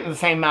 views. You're getting the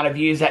same amount of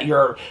views that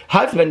your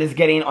husband is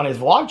getting on his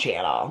vlog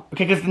channel,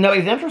 okay, because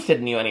nobody's interested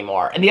in you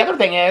anymore. And the other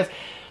thing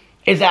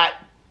is that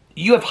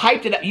you have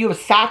hyped it up, you have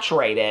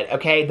saturated,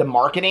 okay, the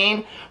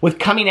marketing with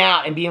coming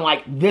out and being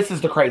like, this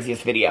is the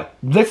craziest video,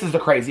 this is the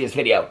craziest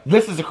video,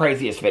 this is the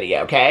craziest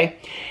video, okay?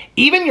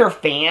 Even your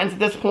fans at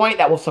this point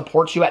that will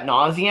support you ad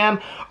nauseum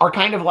are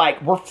kind of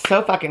like, we're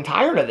so fucking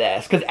tired of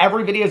this, because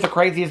every video is the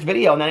craziest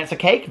video and then it's a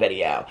cake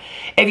video.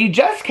 If you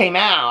just came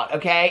out,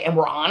 okay, and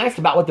were honest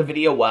about what the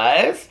video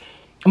was,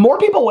 more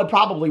people would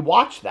probably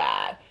watch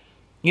that.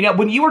 You know,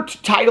 when you were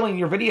titling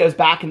your videos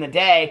back in the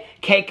day,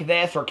 cake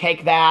this or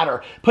cake that,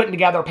 or putting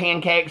together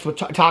pancakes with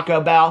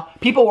Taco Bell,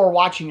 people were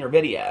watching your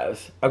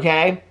videos,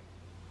 okay?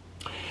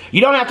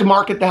 You don't have to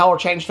market the hell or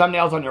change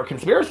thumbnails on your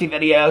conspiracy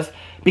videos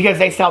because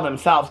they sell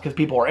themselves because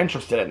people are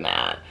interested in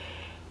that.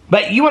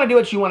 But you want to do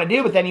what you want to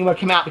do, but then you want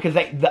to come out because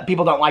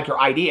people don't like your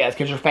ideas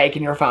because you're fake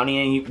and you're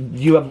phony and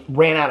you have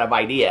ran out of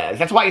ideas.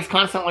 That's why he's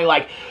constantly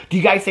like, do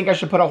you guys think I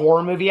should put a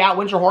horror movie out?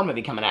 When's your horror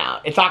movie coming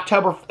out? It's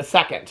October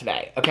 2nd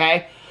today,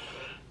 okay?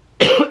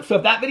 So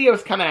if that video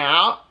is coming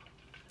out,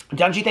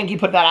 don't you think you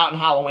put that out in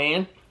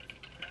Halloween?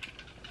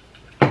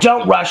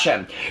 Don't rush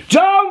him.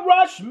 Don't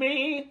rush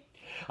me.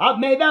 I've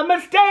made that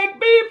mistake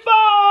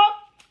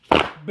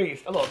before.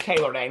 Beast, a little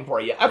Taylor name for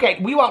you.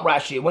 Okay, we won't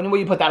rush you. When will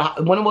you put that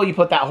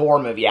horror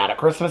movie out? At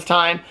Christmas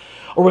time?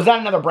 Or was that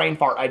another brain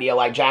fart idea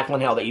like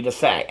Jaclyn Hill that you just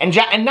say?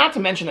 And not to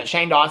mention that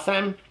Shane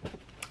Dawson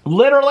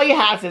literally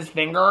has his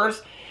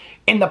fingers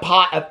in the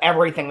pot of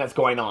everything that's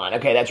going on,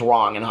 okay, that's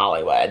wrong in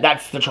Hollywood.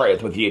 That's the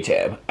truth with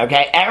YouTube,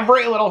 okay?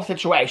 Every little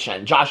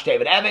situation. Josh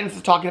David Evans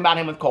is talking about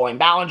him with Colleen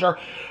Ballinger.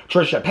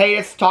 Trisha Paytas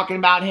is talking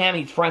about him.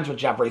 He's friends with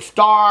Jeffree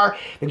Star.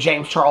 The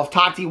James Charles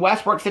Tati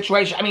Westbrook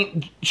situation. I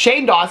mean,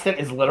 Shane Dawson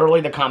is literally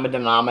the common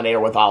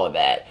denominator with all of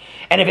it.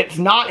 And if it's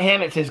not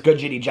him, it's his good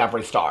Judy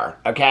Jeffree Star,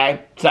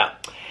 okay? So,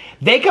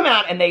 they come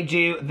out and they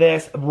do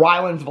this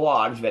Ryland's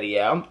Vlogs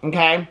video,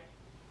 okay?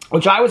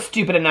 Which I was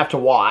stupid enough to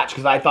watch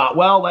because I thought,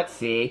 well, let's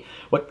see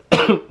what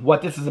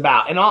what this is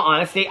about. In all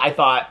honesty, I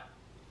thought,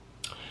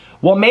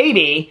 well,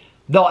 maybe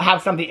they'll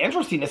have something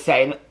interesting to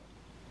say. And,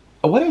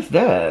 oh, what is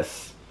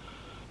this?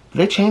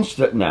 They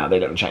changed it? No, they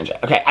didn't change it.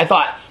 Okay, I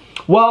thought,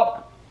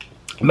 well,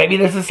 maybe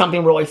this is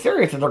something really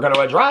serious that they're going to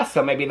address,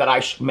 so maybe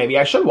maybe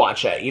I should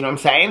watch it. You know what I'm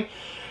saying?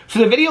 So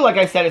the video, like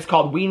I said, is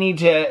called "We Need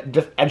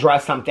to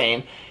Address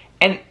Something,"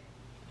 and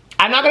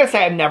I'm not going to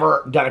say I've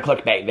never done a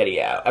clickbait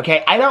video,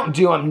 okay? I don't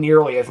do them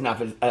nearly as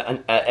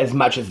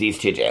much as these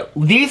two do.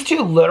 These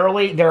two,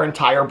 literally, their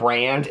entire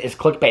brand is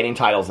clickbaiting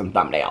titles and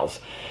thumbnails.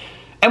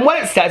 And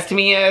what it says to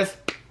me is,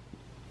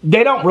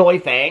 they don't really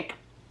think...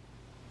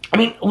 I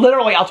mean,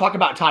 literally, I'll talk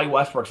about Tati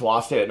Westbrook's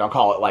lawsuit, and I'll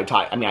call it like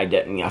Tati... I mean, I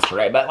didn't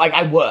yesterday, but like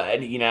I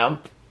would, you know?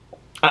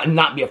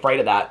 Not be afraid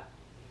of that.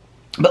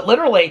 But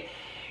literally...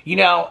 you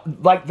know,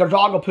 like their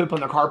dog will poop on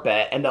the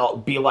carpet and they'll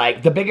be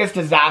like, the biggest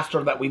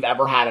disaster that we've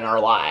ever had in our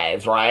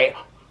lives, right?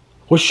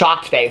 With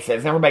shocked faces.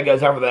 And everybody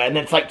goes over that. And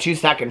it's like 2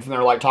 seconds and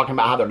they're like talking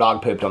about how their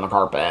dog pooped on the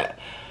carpet.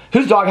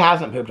 Whose dog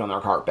hasn't pooped on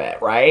their carpet,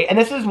 right? And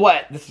this is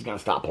going to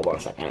stop. Hold on a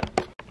second.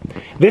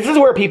 This is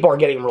where people are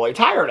getting really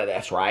tired of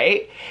this,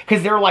 right?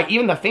 Because they're like,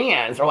 even the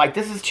fans are like,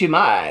 this is too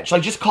much.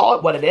 Like, just call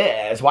it what it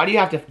is. Why do you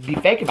have to be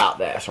fake about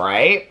this,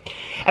 right?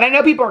 And I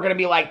know people are going to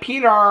be like,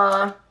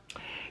 Peter,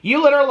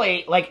 you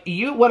literally, like,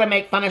 you want to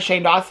make fun of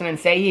Shane Dawson and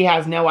say he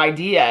has no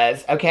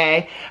ideas,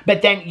 okay?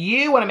 But then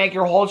you want to make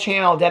your whole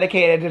channel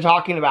dedicated to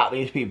talking about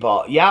these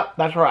people. Yep,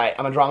 that's right.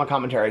 I'm a drama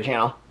commentary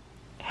channel.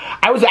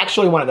 I was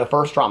actually one of the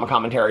first drama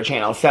commentary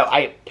channels, so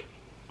I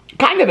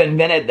kind of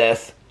invented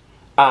this.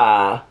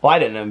 Well, I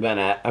didn't invent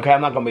it, okay?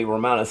 I'm not going to be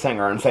Ramona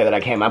Singer and say that I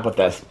came up with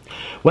this.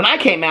 When I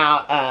came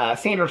out,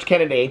 Sanders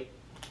Kennedy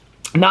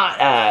and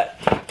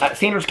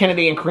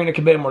Karina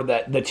Kaboom were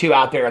the two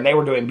out there, and they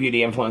were doing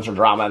beauty influencer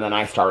drama, and then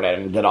I started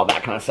and did all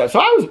that kind of stuff.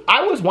 So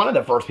I was one of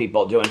the first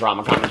people doing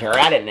drama commentary.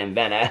 I didn't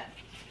invent it.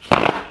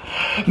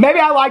 Maybe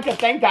I like to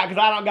think that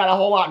because I don't got a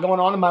whole lot going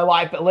on in my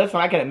life, but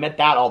listen, I can admit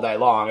that all day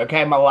long,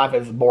 okay? My life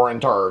is boring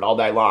turd all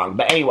day long.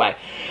 But anyway,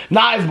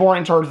 not as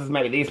boring turds as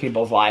maybe these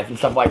people's life and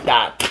stuff like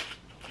that.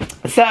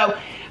 So,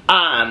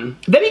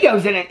 then he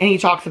goes in and he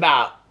talks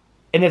about,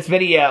 in this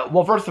video,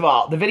 well, first of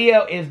all, the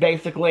video is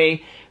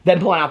basically them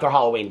pulling out their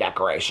Halloween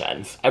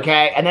decorations,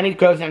 okay? And then he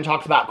goes in and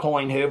talks about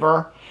Colleen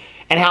Hoover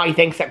and how he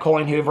thinks that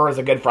Colleen Hoover is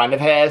a good friend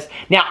of his.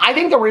 Now, I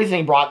think the reason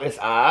he brought this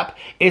up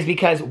is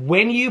because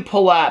when you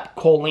pull up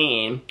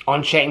Colleen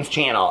on Shane's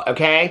channel,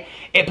 okay,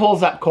 it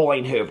pulls up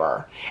Colleen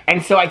Hoover.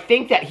 And so I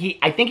think that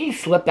he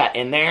slipped that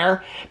in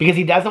there because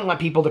he doesn't want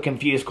people to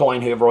confuse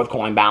Colleen Hoover with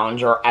Colleen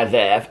Ballinger as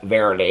if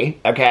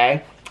Verity,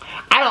 okay?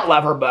 I don't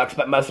love her books,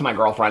 but most of my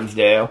girlfriends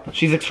do.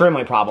 She's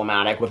extremely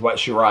problematic with what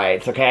she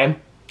writes, okay?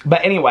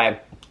 But anyway,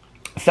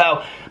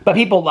 so, but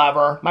people love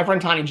her. My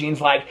friend Tanya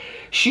Jean's like,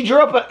 she grew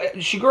up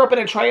in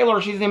a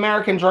trailer. She's the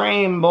American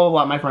dream. Blah, blah,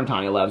 blah. My friend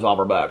Tanya loves all of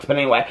her books. But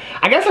anyway,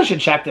 I guess I should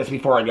check this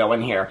before I go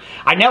in here.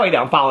 I know he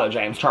don't follow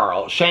James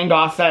Charles. Shane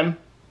Dawson.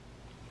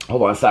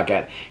 Hold on a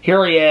second.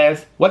 Here he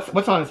is.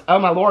 What's on his, oh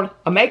my lord,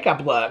 a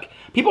makeup look.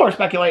 People are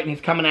speculating he's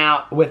coming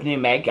out with new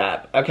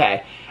makeup.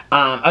 Okay.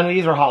 I mean,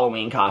 these are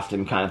Halloween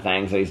costume kind of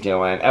things that he's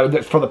doing.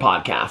 Oh, for the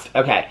podcast.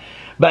 Okay.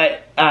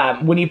 But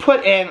when you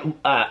put in,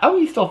 oh,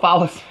 he still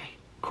follows me.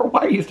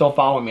 Why are you still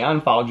following me? I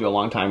unfollowed you a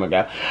long time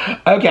ago.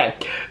 Okay.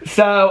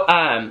 So,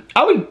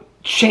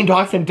 Shane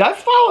Dawson does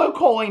follow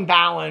Colleen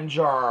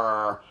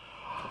Ballinger.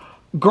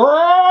 Girl!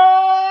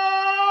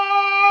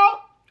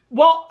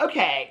 Well,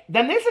 okay.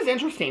 Then this is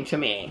interesting to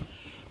me.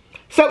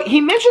 So,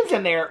 he mentions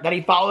in there that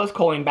he follows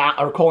Colleen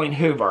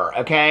Hoover,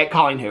 okay?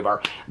 Colleen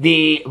Hoover,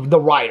 the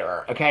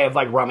writer, okay, of,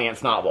 like,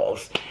 romance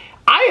novels.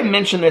 I had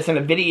mentioned this in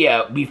a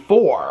video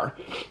before.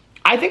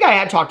 I think I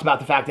had talked about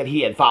the fact that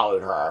he had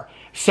followed her.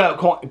 So,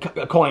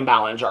 Colleen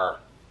Ballinger.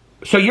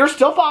 So, you're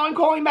still following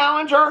Colleen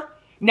Ballinger?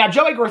 Now,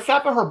 Joey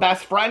Graceffa, her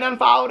best friend,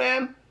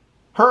 unfollowed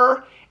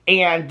her.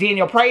 And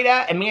Daniel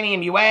Prada and Manny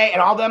MUA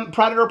and all them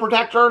Predator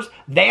protectors,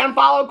 they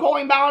unfollowed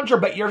Colleen Ballinger,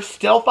 but you're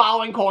still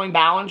following Colleen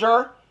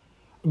Ballinger?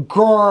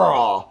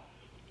 Girl,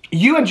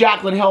 you and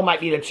Jaclyn Hill might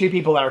be the two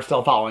people that are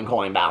still following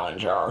Colleen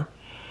Ballinger.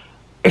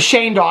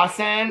 Shane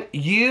Dawson,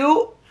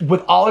 you,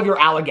 with all of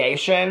your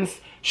allegations,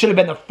 should have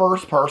been the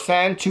first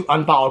person to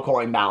unfollow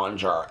Colleen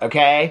Ballinger,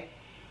 okay?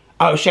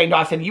 Oh, Shane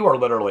Dawson, you are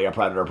literally a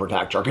Predator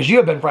protector because you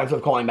have been friends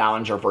with Colleen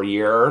Ballinger for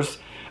years,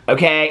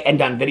 okay? And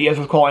done videos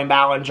with Colleen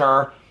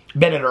Ballinger,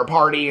 been at her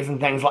parties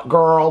and things like,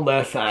 girl,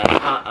 listen,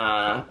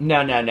 no.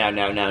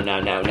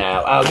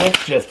 Oh,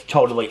 this just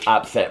totally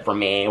upset for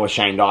me with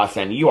Shane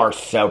Dawson. You are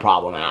so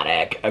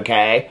problematic,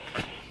 okay?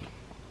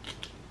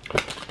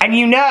 And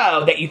you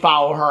know that you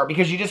follow her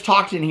because you just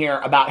talked in here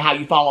about how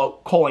you follow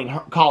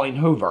Colleen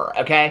Hoover,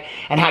 okay?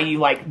 And how you,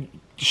 like,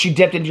 she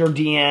dipped into your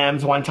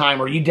DMs one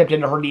time, or you dipped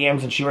into her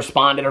DMs and she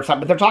responded or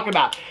something. But they're talking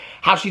about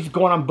how she's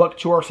going on book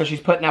tour, so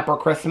she's putting up her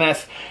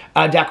Christmas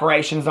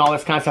decorations and all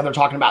this kind of stuff. They're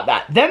talking about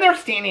that. Then they're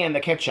standing in the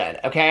kitchen,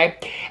 okay?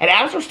 And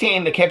as they're standing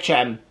in the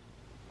kitchen,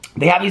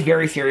 they have these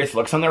very serious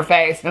looks on their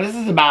face. Now, this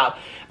is about,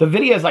 the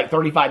video is like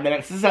 35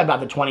 minutes. This is about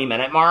the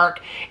 20-minute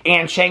mark.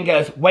 And Shane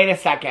goes, wait a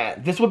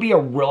second. This would be a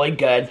really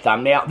good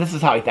thumbnail. This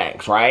is how he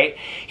thinks, right?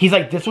 He's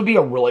like, this would be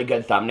a really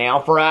good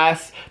thumbnail for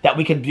us that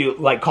we could do,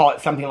 like, call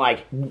it something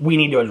like, we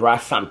need to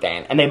address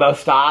something. And they both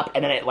stop,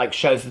 and then it, like,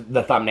 shows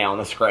the thumbnail on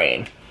the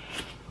screen.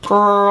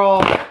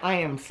 Girl, I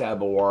am so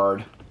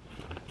bored.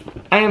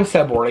 I am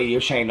so bored of you,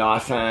 Shane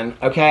Dawson,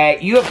 okay?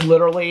 You have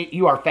literally,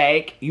 you are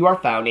fake, you are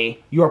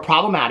phony, you are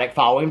problematic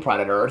following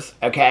predators,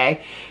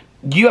 okay?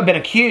 You have been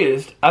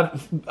accused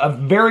of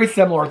very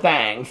similar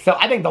things, so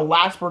I think the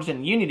last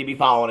person you need to be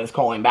following is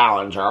Colleen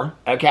Ballinger,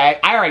 okay?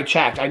 I already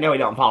checked. I know he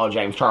don't follow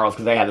James Charles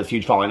because they have this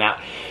huge falling out.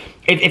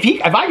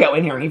 If I go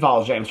in here and he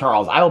follows James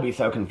Charles, I will be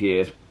so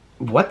confused.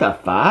 What the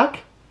fuck?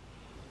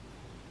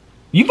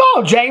 You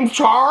follow James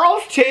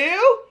Charles,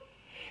 too?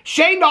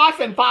 Shane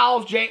Dawson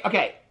follows James...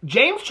 Okay,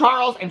 James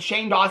Charles and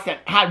Shane Dawson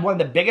had one of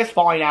the biggest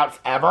falling outs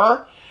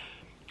ever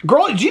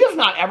Girl, she does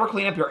not ever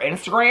clean up your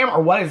Instagram,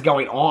 or what is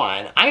going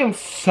on? I am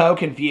so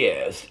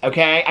confused,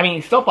 okay? I mean,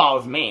 he still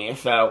follows me,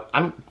 so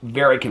I'm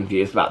very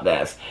confused about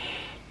this.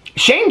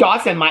 Shane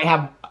Dawson might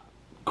have...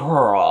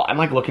 Girl, I'm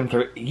like looking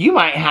through... You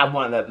might have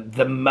one of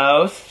the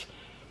most...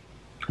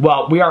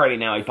 Well, we already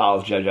know he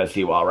follows JoJo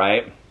Siwa,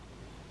 right?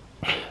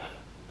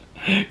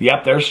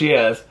 Yep, there she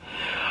is.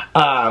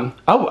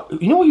 Oh,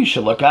 you know what you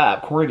should look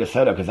up? Corey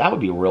DeSoto, because that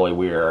would be really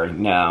weird.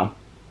 No.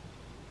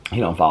 You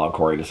don't follow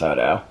Corey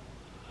DeSoto.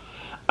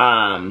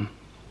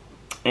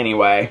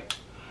 Anyway.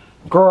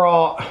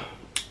 Girl.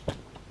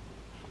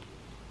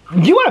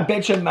 You want to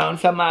bitch and moan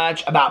so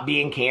much about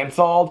being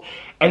canceled,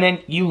 and then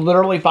you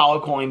literally follow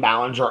Colleen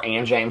Ballinger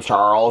and James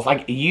Charles.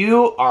 Like,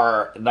 you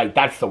are, like,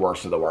 that's the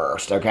worst of the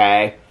worst,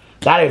 okay?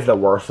 That is the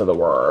worst of the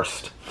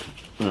worst.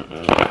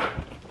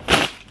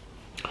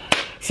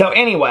 So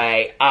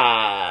anyway,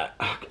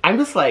 I'm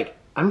just like,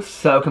 I'm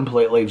so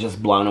completely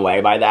just blown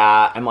away by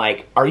that. I'm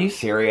like, are you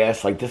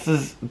serious? Like, this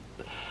is...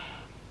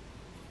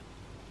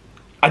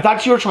 I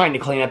thought you were trying to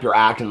clean up your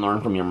act and learn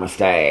from your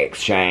mistakes,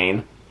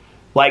 Shane.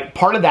 Like,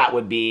 part of that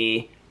would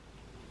be...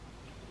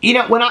 You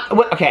know,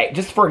 okay,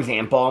 just for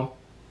example,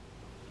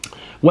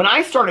 when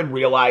I started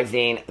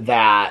realizing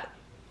that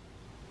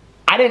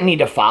I didn't need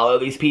to follow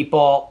these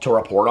people to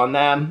report on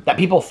them, that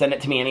people send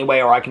it to me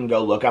anyway, or I can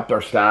go look up their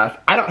stuff.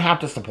 I don't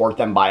have to support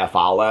them by a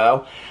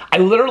follow. I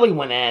literally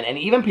went in, and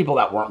even people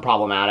that weren't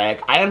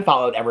problematic, I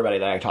unfollowed everybody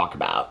that I talk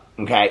about,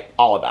 okay?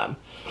 All of them.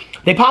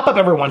 They pop up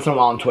every once in a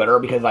while on Twitter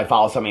because I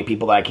follow so many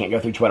people that I can't go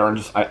through Twitter and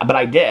just, but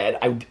I did.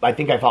 I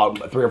think I followed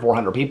 300 or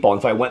 400 people,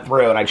 and so I went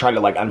through and I tried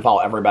to like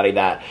unfollow everybody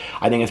that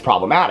I think is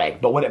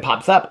problematic. But when it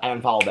pops up, I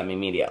unfollow them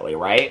immediately,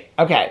 right?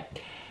 Okay.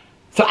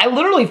 So I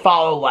literally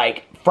follow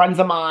like friends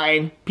of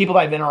mine, people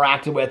that I've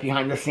interacted with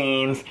behind the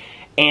scenes,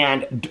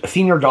 and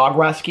senior dog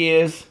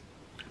rescues,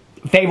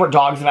 favorite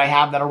dogs that I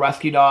have that are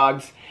rescue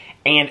dogs,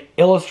 and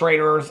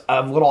illustrators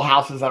of little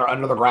houses that are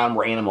under the ground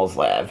where animals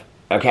live,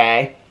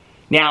 okay?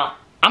 Now,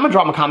 I'm a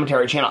drama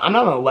commentary channel. I'm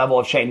not on the level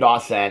of Shane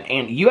Dawson,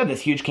 and you have this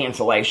huge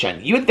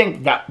cancellation. You would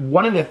think that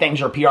one of the things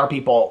your PR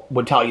people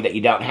would tell you that you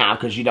don't have,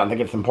 because you don't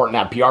think it's important to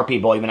have PR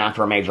people even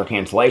after a major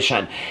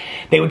cancellation,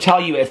 they would tell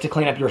you is to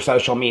clean up your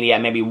social media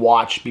and maybe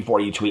watch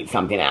before you tweet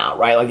something out,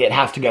 right? Like, it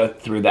has to go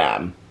through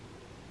them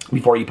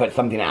before you put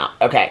something out.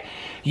 Okay,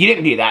 you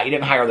didn't do that. You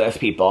didn't hire those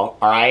people,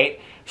 all right?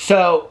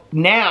 So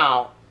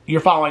now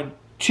you're following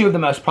two of the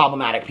most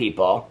problematic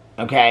people,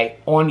 okay,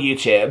 on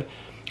YouTube,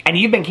 and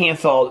you've been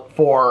canceled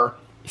for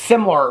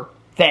similar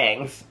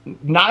things,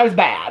 not as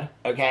bad,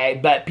 okay,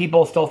 but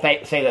people still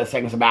say those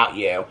things about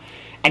you,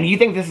 and you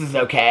think this is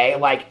okay.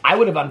 Like, I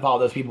would have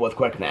unfollowed those people with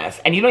quickness,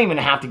 and you don't even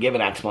have to give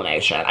an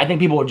explanation. I think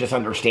people would just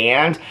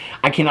understand,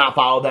 I cannot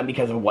follow them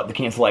because of what the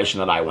cancellation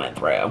that I went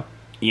through,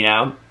 you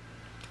know?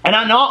 And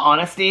in all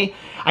honesty,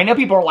 I know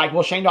people are like,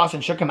 well, Shane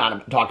Dawson should come out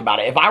and talk about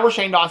it. If I were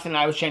Shane Dawson and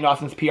I was Shane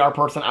Dawson's PR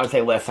person, I would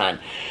say, listen,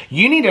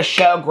 you need to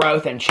show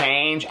growth and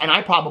change, and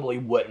I probably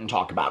wouldn't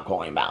talk about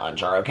Colleen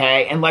Ballinger,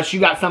 okay? Unless you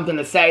got something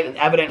to say and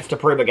evidence to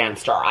prove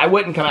against her. I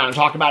wouldn't come out and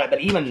talk about it, but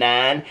even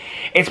then,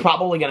 it's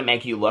probably going to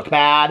make you look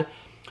bad.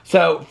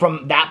 So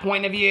from that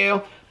point of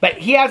view, but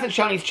he hasn't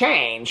shown he's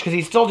changed because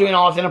he's still doing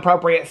all his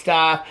inappropriate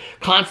stuff,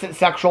 constant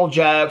sexual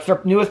jokes.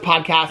 Their newest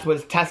podcast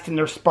was testing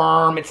their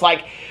sperm. It's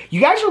like, you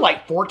guys are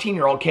like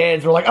 14-year-old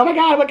kids. We're like, oh my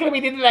God, what can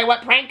we do today?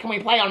 What prank can we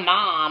play on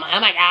Mom? Oh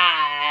my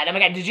God. Oh my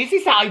God. Did you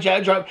see Sally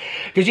Joe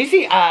Did you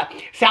see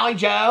Sally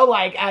Joe?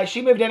 Like,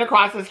 she moved in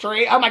across the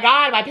street. Oh my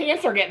God, my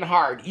pants are getting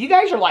hard. You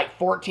guys are like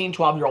 14,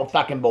 12-year-old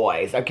fucking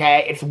boys,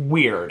 okay? It's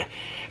weird.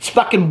 It's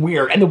fucking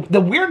weird. And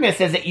the weirdness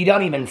is that you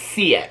don't even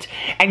see it.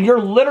 And you're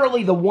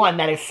literally the one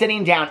that is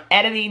sitting down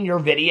editing your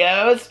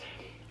videos,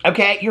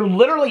 okay? You're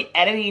literally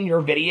editing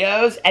your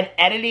videos and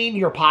editing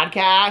your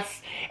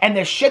podcasts, and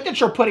the shit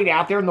that you're putting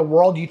out there in the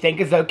world you think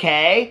is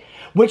okay,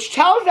 which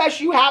tells us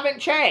you haven't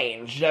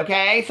changed,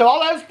 okay? So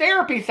all those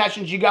therapy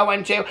sessions you go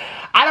into,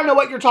 I don't know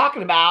what you're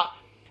talking about,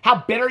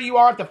 how bitter you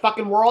are at the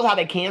fucking world, how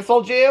they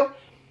canceled you.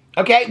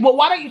 Okay, well,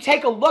 why don't you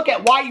take a look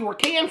at why you were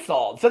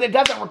canceled so that it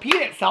doesn't repeat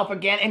itself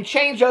again and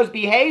change those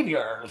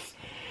behaviors?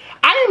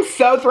 I am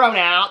so thrown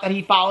out that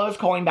he follows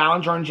Colleen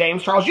Ballinger and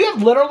James Charles. You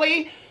have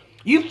literally,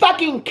 you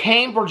fucking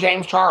came for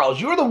James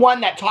Charles. You were the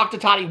one that talked to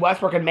Toddy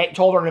Westbrook and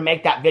told her to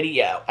make that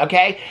video,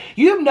 okay?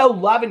 You have no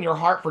love in your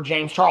heart for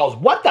James Charles.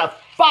 What the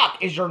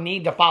fuck is your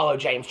need to follow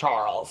James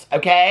Charles,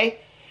 okay?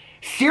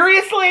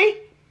 Seriously?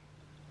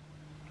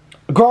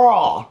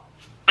 Girl,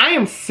 I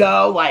am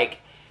so, like...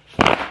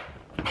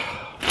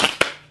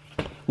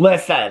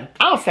 Listen,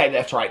 I'll say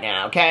this right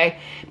now, okay?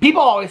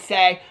 People always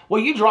say,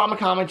 well, you drama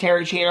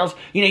commentary channels,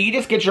 you know, you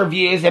just get your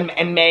views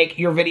and make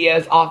your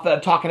videos off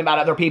of talking about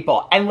other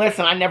people. And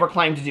listen, I never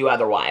claimed to do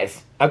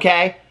otherwise,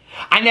 okay?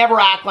 I never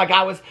act like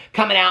I was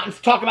coming out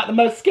and talking about the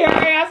most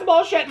scary-ass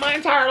bullshit in my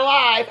entire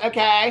life,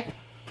 okay?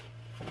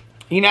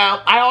 You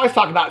know, I always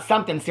talk about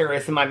something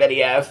serious in my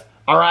videos,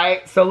 all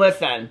right? So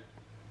listen,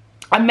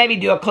 I maybe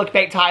do a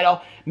clickbait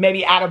title,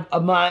 maybe out of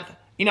a month.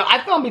 You know,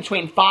 I film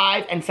between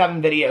 5 and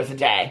 7 videos a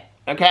day.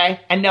 okay?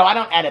 And no, I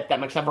don't edit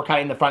them except for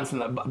cutting the fronts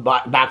and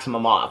the backs of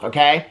them off,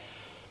 okay?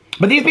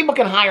 But these people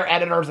can hire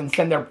editors and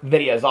send their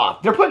videos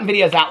off. They're putting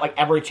videos out like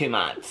every 2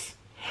 months.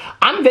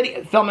 I'm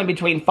filming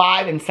between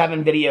 5 and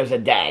 7 videos a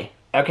day,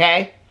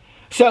 okay?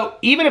 So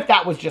even if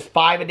that was just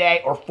 5 a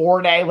day or 4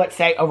 a day, let's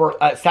say over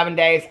 7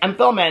 days, I'm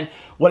filming,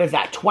 what is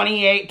that,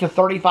 28 to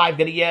 35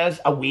 videos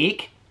a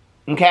week,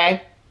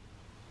 okay?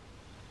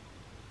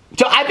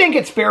 So I think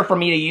it's fair for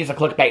me to use a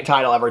clickbait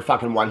title every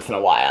fucking once in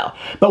a while.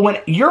 But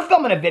when you're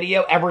filming a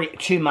video every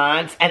 2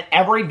 months and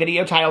every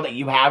video title that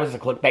you have is a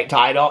clickbait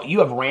title, you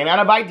have ran out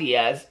of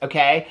ideas,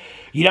 okay?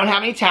 You don't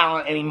have any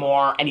talent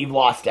anymore and you've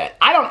lost it.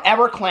 I don't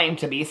ever claim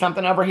to be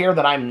something over here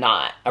that I'm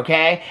not,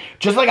 okay?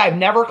 Just like I've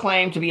never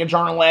claimed to be a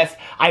journalist.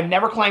 I've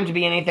never claimed to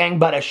be anything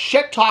but a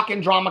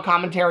shit-talking drama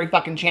commentary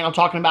fucking channel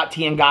talking about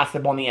tea and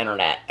gossip on the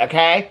internet,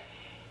 okay?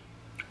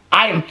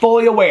 I am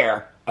fully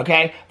aware,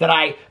 okay, that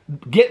I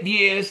get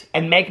views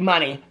and make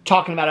money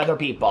talking about other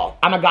people.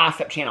 I'm a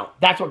gossip channel.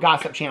 That's what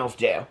gossip channels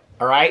do,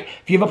 all right?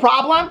 If you have a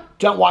problem,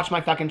 don't watch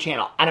my fucking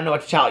channel. I don't know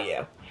what to tell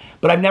you.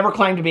 But I've never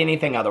claimed to be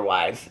anything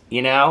otherwise,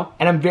 you know?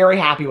 And I'm very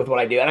happy with what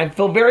I do. And I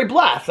feel very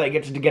blessed that I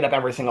get to get up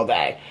every single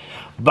day.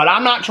 But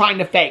I'm not trying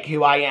to fake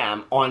who I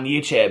am on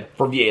YouTube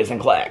for views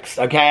and clicks,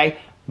 okay?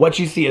 What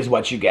you see is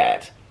what you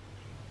get,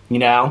 you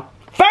know?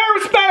 Fair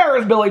is fair,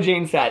 as Billie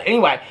Jean said.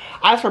 Anyway,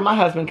 I just heard my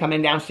husband come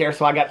in downstairs,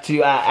 so I got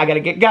to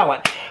get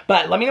going.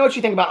 But let me know what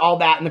you think about all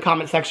that in the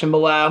comment section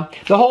below.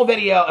 The whole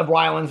video of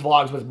Ryland's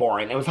vlogs was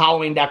boring. It was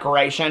Halloween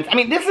decorations. I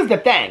mean, this is the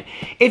thing.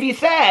 If you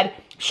said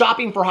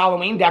shopping for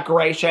Halloween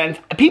decorations,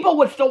 people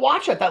would still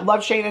watch it that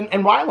love Shane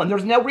and Ryland.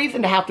 There's no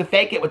reason to have to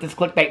fake it with this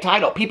clickbait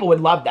title. People would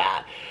love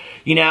that,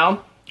 you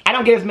know? I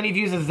don't get as many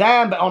views as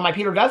them, but on my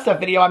Peter Does Stuff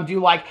video, I'm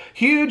doing like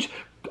huge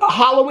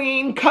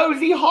Halloween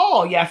cozy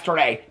haul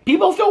yesterday.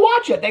 People still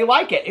watch it. They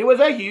like it. It was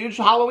a huge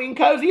Halloween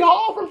cozy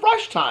haul from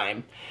Fresh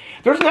Time.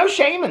 There's no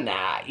shame in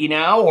that, you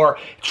know? Or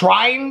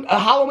trying a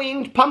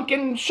Halloween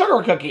pumpkin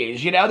sugar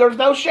cookies, you know? There's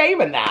no shame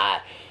in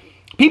that.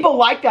 People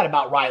like that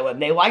about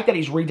Ryland. They like that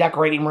he's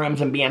redecorating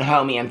rooms and being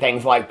homey and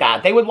things like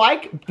that. They would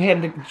like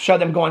him to show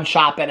them going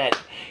shopping at,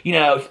 you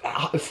know,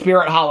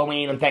 Spirit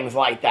Halloween and things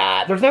like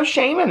that. There's no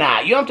shame in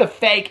that. You don't have to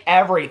fake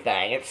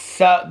everything. It's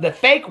so the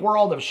fake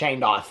world of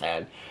Shane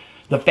Dawson.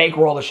 The fake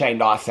world of Shane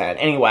Dawson.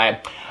 Anyway,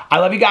 I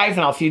love you guys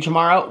and I'll see you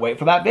tomorrow. Wait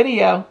for that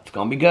video. It's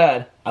going to be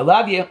good. I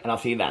love you and I'll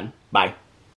see you then. Bye.